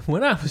was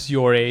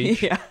your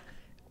age. Yeah.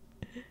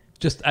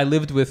 Just I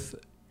lived with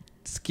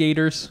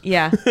skaters.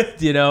 Yeah.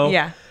 You know.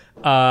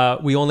 Yeah.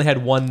 We only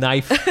had one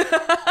knife.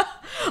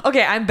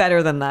 Okay, I'm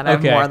better than that. I have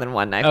Okay. more than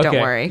one knife. Don't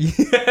worry.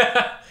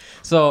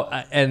 So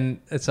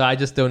I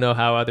just don't know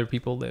how other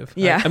people live.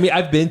 Yeah. I mean,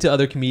 I've been to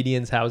other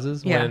comedians'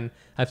 houses Yeah. when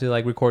I have to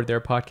like record their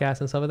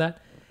podcasts and stuff like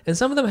that. And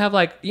some of them have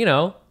like, you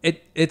know,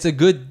 it's a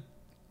good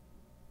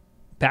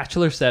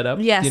bachelor setup.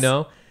 Yes. You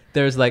know,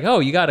 there's like, oh,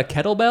 you got a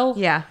kettlebell.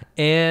 Yeah.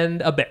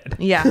 And a bed.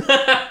 Yeah.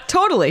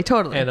 Totally.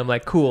 And I'm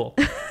like, cool.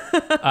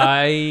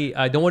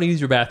 I don't want to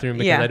use your bathroom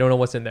because Yeah. I don't know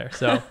what's in there.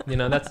 So, you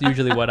know, that's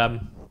usually what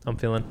I'm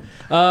feeling.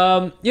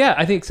 Yeah,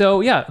 I think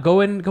so. Yeah. Go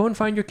and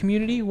find your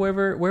community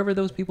wherever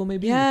those people may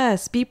be.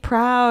 Yes. Be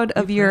proud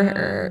of your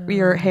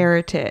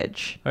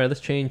heritage. All right, let's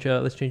change it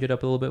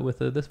up a little bit with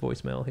this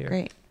voicemail here.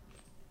 Great.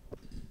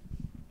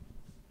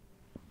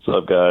 What's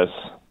up, guys?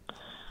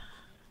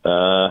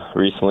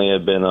 Recently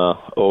I've been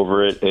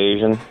over it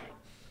Asian.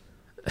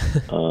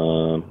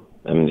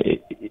 I'm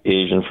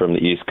Asian from the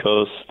East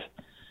Coast.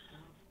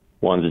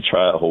 Wanted to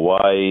try out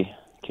Hawaii.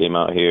 Came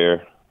out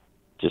here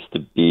just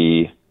to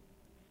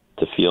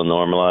feel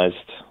normalized.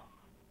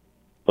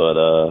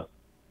 But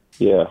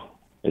yeah,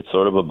 it's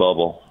sort of a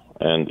bubble.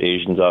 And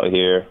Asians out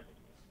here,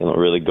 they don't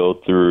really go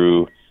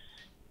through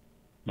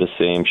the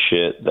same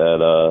shit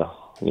that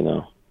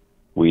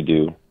we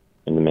do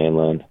in the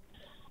mainland.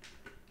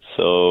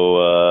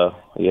 So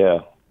yeah,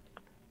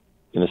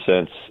 in a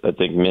sense, I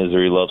think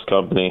misery loves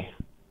company.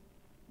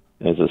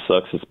 As it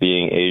sucks, it's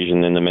being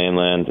Asian in the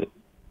mainland.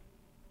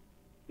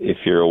 If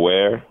you're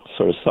aware,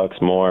 sort of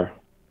sucks more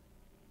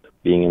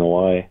being in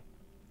Hawaii.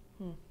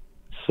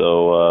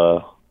 So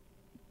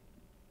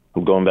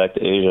I'm going back to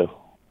Asia.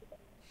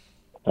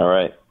 All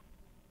right,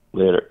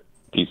 later,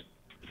 peace.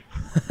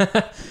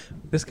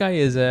 This guy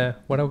is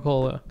what I would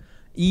call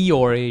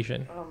Eeyore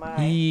Asian. Oh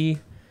my.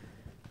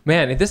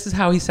 Man, if this is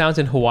how he sounds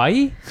in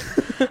Hawaii,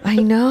 I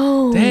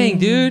know. dang,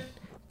 dude,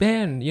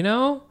 man, you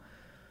know,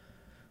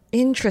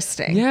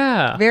 Interesting.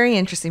 yeah, Very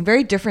interesting.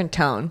 Very different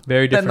tone.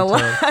 very different than the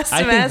tone. last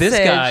I think this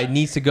message. guy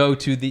needs to go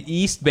to the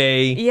East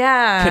Bay,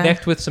 Yeah.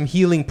 connect with some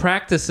healing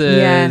practices.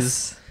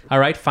 Yes. All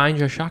right, find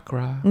your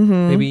chakra.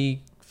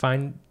 Maybe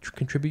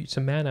contribute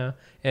some mana.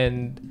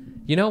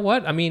 And you know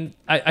what? I mean,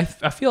 I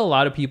feel a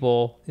lot of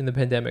people in the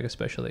pandemic,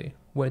 especially,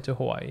 went to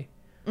Hawaii.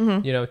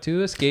 You know,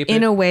 to escape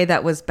In it. a way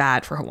that was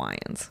bad for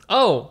Hawaiians.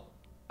 Oh,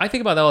 I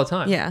think about that all the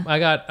time. Yeah. I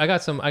got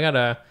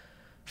a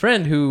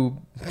friend who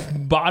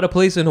bought a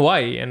place in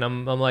Hawaii, and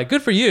I'm like,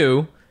 good for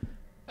you,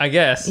 I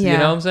guess. Yeah. You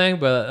know what I'm saying?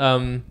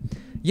 But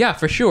yeah,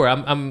 for sure.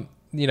 I'm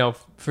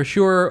for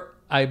sure.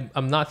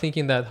 I'm not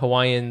thinking that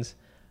Hawaiians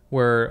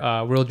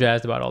were real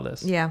jazzed about all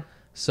this. Yeah.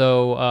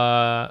 So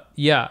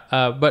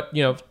but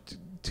you know,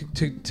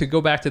 to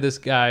go back to this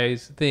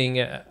guy's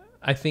thing,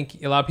 I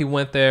think a lot of people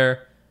went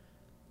there.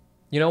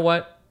 You know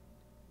what?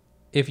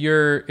 If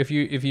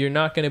you're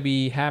not going to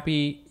be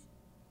happy,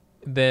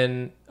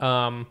 then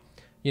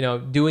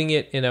doing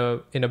it in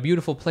a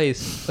beautiful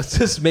place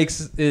just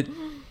makes it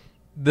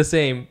the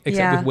same,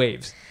 except with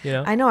waves. You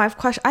know. I know.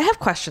 I have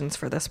questions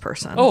for this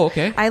person. Oh,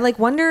 okay. I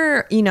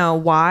wonder,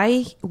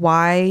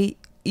 why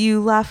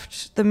you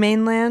left the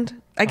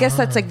mainland. I guess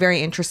that's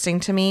very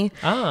interesting to me.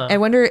 I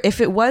wonder if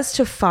it was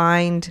to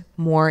find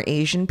more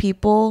Asian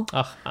people.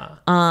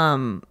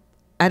 I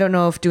don't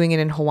know if doing it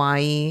in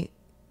Hawaii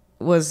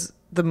was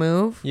the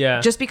move.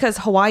 Yeah. Just because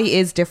Hawaii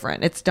is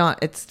different. It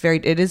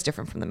is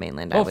different from the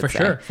mainland. I would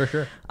say. For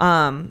sure.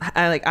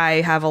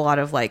 I have a lot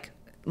of like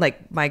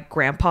my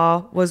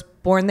grandpa was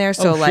born there,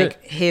 so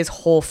his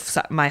whole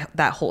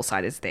that whole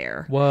side is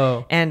there.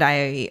 Whoa. And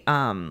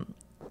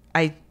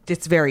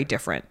it's very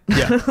different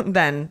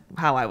than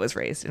how I was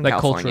raised in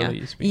California.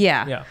 Culturally speaking.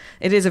 Yeah.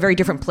 It is a very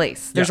different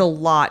place. There's a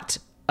lot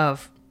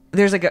of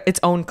its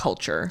own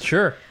culture.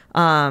 Sure.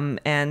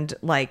 And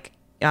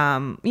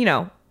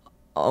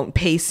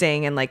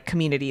pacing and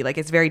community,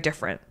 it's very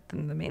different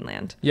than the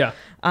mainland. Yeah.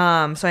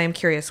 So I am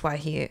curious why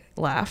he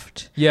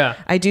left. Yeah.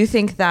 I do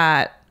think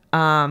that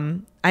I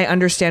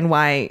understand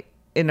why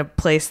in a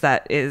place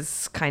that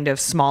is kind of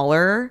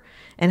smaller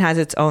and has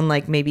its own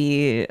like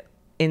maybe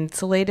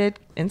insulated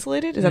is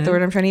that the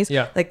word I'm trying to use?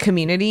 Yeah. Like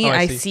community.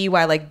 I see. See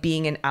why like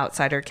being an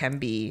outsider can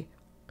be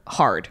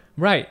hard.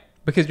 Right.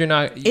 Because you're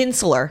not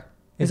Insular.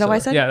 Is that what I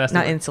said? Yeah, that's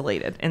not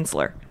insulated.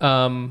 Insular.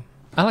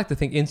 I like to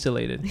think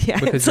insulated. Yeah,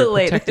 because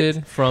insulated. you're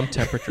protected from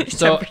temperatures.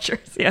 So,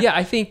 yeah,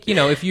 I think, you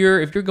know, if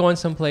you're going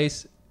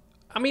someplace,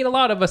 I mean, a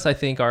lot of us, I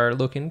think, are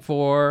looking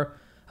for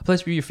a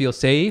place where you feel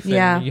safe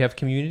and you have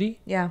community.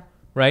 Yeah.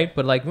 Right?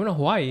 But like,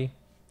 Hawaii,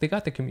 they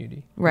got the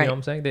community. Right. You know what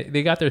I'm saying?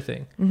 They got their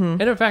thing.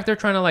 And in fact, they're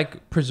trying to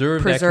like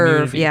preserve that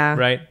community. Yeah.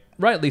 Right?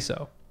 Rightly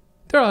so.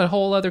 They're a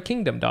whole other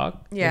kingdom, dog.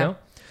 Yeah. You know?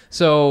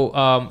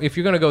 So if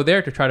you're going to go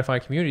there to try to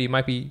find community, it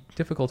might be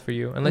difficult for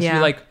you unless you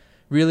like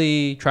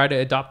really try to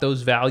adopt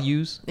those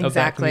values of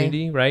that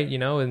community, right? You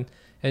know,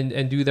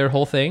 and do their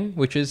whole thing,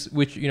 which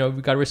you know,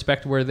 we got to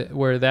respect where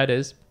that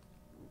is.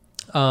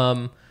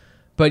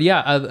 But yeah,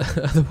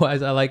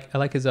 otherwise I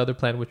like his other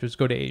plan, which was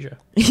go to Asia.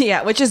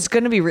 Yeah, which is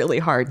going to be really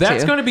hard.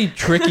 That's going to be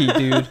tricky,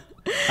 dude.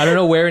 I don't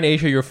know where in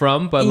Asia you're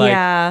from, but like,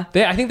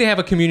 I think they have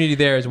a community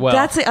there as well.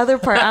 That's the other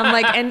part. I'm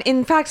like, and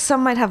in fact,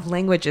 some might have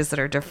languages that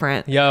are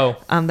different.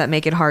 That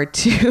make it hard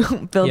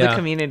to build a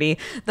community.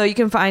 Though you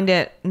can find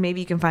it. Maybe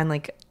you can find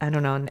like, I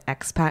don't know, an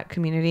expat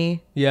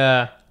community.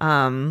 Yeah.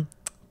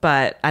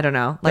 But I don't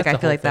know. Like, I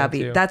feel like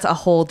that's a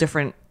whole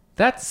different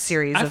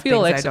series. I feel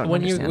like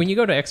when you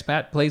go to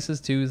expat places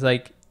too, is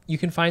like, you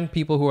can find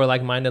people who are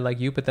like-minded like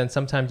you, but then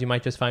sometimes you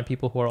might just find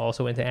people who are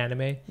also into anime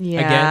again,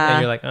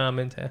 and you're like, oh, I'm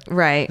into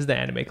this is the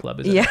anime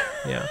club, isn't it?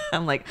 Yeah.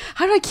 I'm like,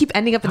 how do I keep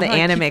ending up in the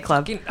anime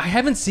club? I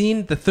haven't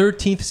seen the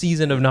 13th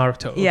season of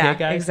Naruto. Okay,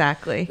 guys?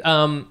 Exactly.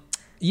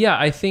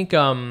 I think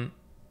I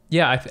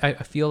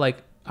feel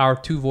like our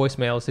two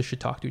voicemails, they should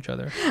talk to each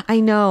other.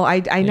 I know. I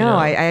know.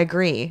 I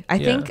agree. I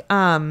think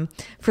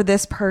for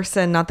this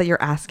person, not that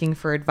you're asking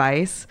for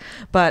advice,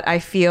 but I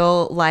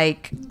feel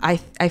like I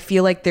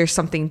feel like there's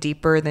something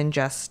deeper than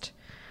just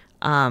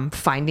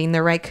finding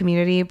the right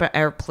community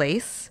or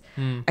place.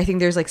 I think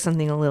there's like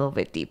something a little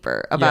bit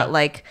deeper about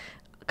like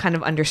kind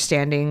of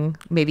understanding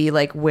maybe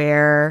like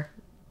where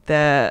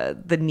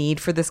the need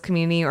for this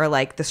community or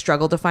like the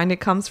struggle to find it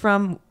comes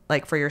from,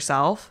 like for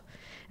yourself.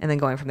 And then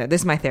going from there.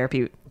 This is my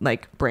therapy,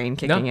 like brain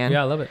kicking in.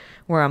 Yeah, I love it.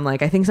 Where I'm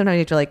like, I think sometimes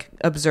you have to like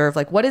observe,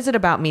 like, what is it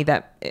about me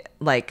that,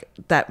 like,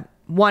 that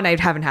one, I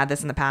haven't had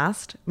this in the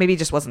past. Maybe it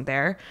just wasn't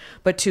there.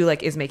 But two,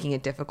 like, is making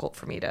it difficult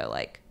for me to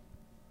like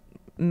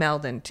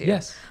meld into.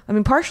 Yes. I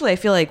mean, partially, I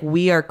feel like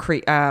we are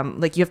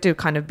like, you have to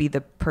kind of be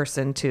the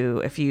person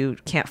to, if you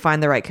can't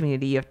find the right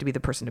community, you have to be the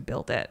person to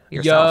build it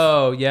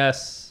yourself. Yo,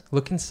 yes.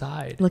 Look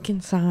inside. Look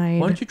inside.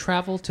 Why don't you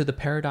travel to the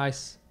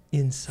paradise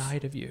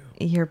inside of you?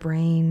 Your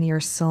brain, your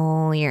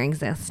soul, your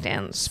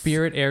existence.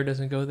 Spirit air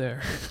doesn't go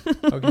there.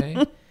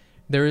 Okay.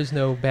 There is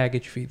no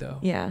baggage fee though.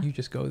 Yeah. You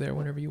just go there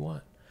whenever you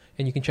want.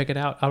 And you can check it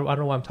out. I don't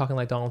know why I'm talking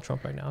like Donald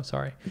Trump right now. I'm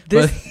sorry.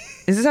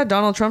 Is this how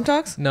Donald Trump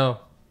talks? No.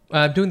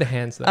 I'm doing the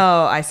hands though.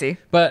 Oh, I see.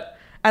 But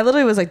I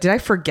literally was like, did I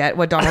forget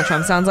what Donald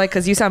Trump sounds like?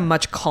 Because you sound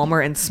much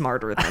calmer and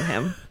smarter than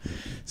him.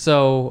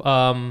 So,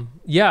 I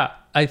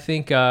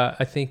think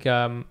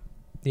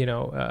you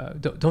know,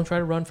 don't try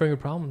to run from your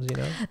problems, you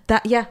know?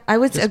 I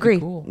would Just agree.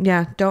 Cool.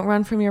 Yeah, don't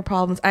run from your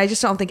problems. I just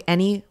don't think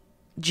any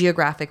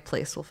geographic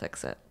place will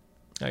fix it.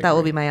 That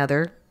will be my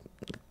other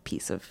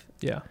piece of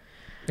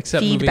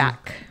except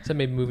feedback. Except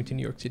maybe moving to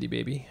New York City,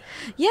 baby.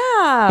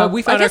 Yeah. But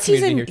we found our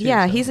community here too.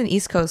 Yeah, so. he's an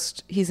East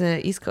Coast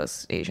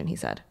Asian, he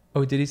said.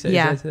 Oh, did he say,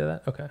 yeah. Did I say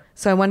that? Okay.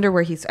 So I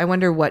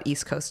wonder what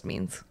East Coast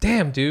means.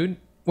 Damn, dude.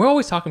 We're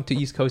always talking to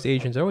East Coast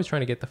Asians. They're always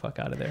trying to get the fuck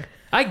out of there.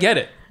 I get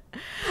it.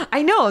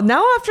 I know.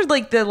 Now after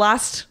like the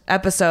last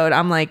episode,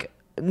 I'm like,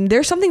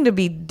 there's something to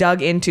be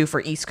dug into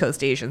for East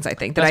Coast Asians, I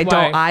think, that I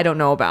don't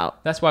know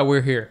about. That's why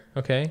we're here,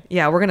 okay?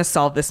 Yeah, we're going to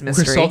solve this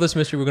mystery. We're going to solve this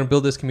mystery. We're going to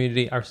build this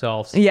community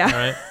ourselves. Yeah. All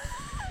right?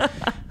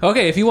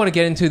 Okay, if you want to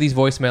get into these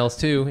voicemails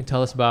too and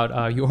tell us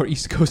about your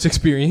East Coast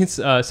experience,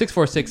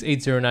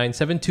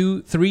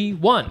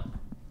 646-809-7231.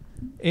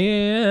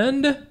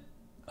 And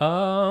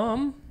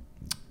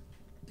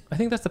I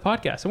think that's the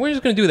podcast. And we're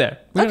just going to do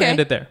that. We're going to end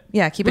it there.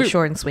 Yeah, keep it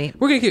short and sweet.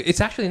 We're going to it's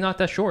actually not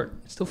that short.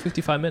 It's still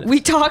 55 minutes. We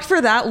talked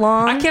for that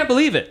long. I can't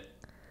believe it.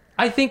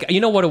 I think, you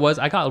know what it was?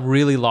 I got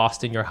really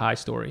lost in your high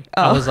story.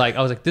 Oh. I was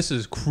like, this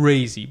is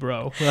crazy,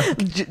 bro.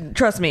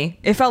 Trust me.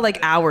 It felt like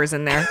hours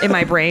in there in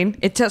my brain.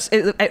 It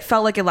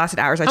felt like it lasted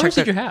hours. How much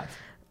did you have?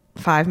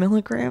 5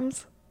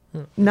 milligrams.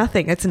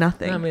 Nothing. It's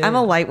nothing. I mean, I'm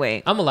a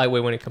lightweight. I'm a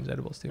lightweight when it comes to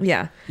edibles too.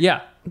 Yeah.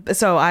 Yeah.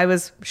 So I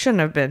shouldn't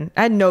have been.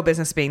 I had no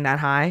business being that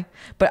high.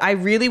 But I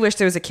really wish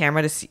there was a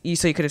camera to see you,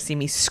 so you could have seen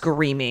me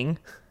screaming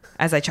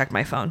as I checked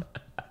my phone.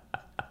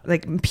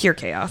 Like pure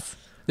chaos.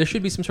 There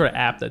should be some sort of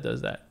app that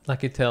does that.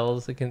 Like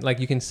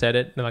you can set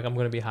it and like I'm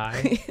going to be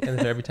high, and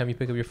then every time you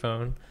pick up your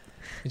phone,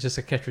 It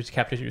just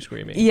captures you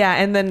screaming. Yeah,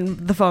 and then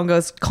the phone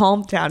goes,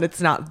 calm down.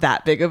 It's not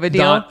that big of a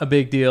deal. Not a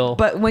big deal.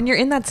 But when you're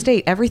in that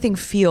state, everything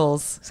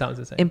sounds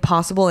insane.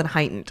 Impossible and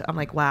heightened. I'm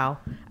like, wow,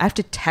 I have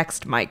to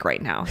text Mike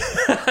right now.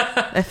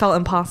 It felt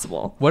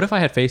impossible. What if I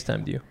had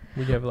FaceTimed you?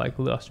 Would you have like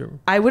lost your...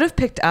 I would have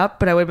picked up,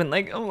 but I would have been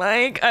like, oh,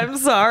 Mike, I'm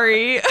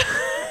sorry.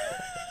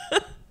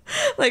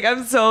 Like,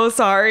 I'm so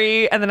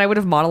sorry. And then I would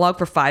have monologued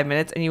for 5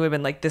 minutes and you would have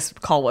been like, this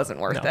call wasn't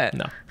worth it.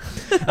 No.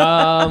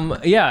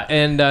 Yeah.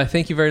 And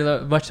thank you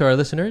very much to our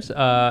listeners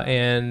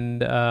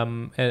and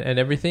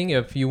everything.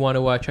 If you want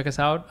to check us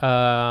out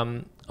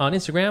on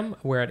Instagram,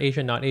 we're at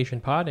Asian Not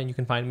Asian Pod, and you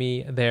can find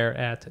me there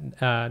at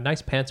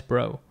Nice Pants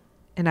Bro.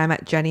 And I'm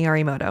at Jenny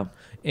Arimoto.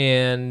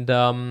 And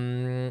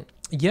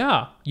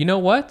yeah, you know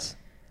what?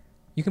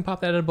 You can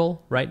pop that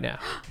edible right now.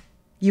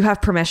 You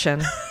have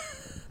permission.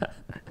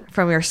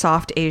 From your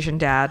soft Asian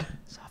dad.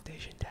 Soft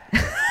Asian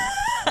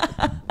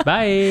dad.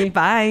 Bye.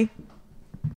 Bye.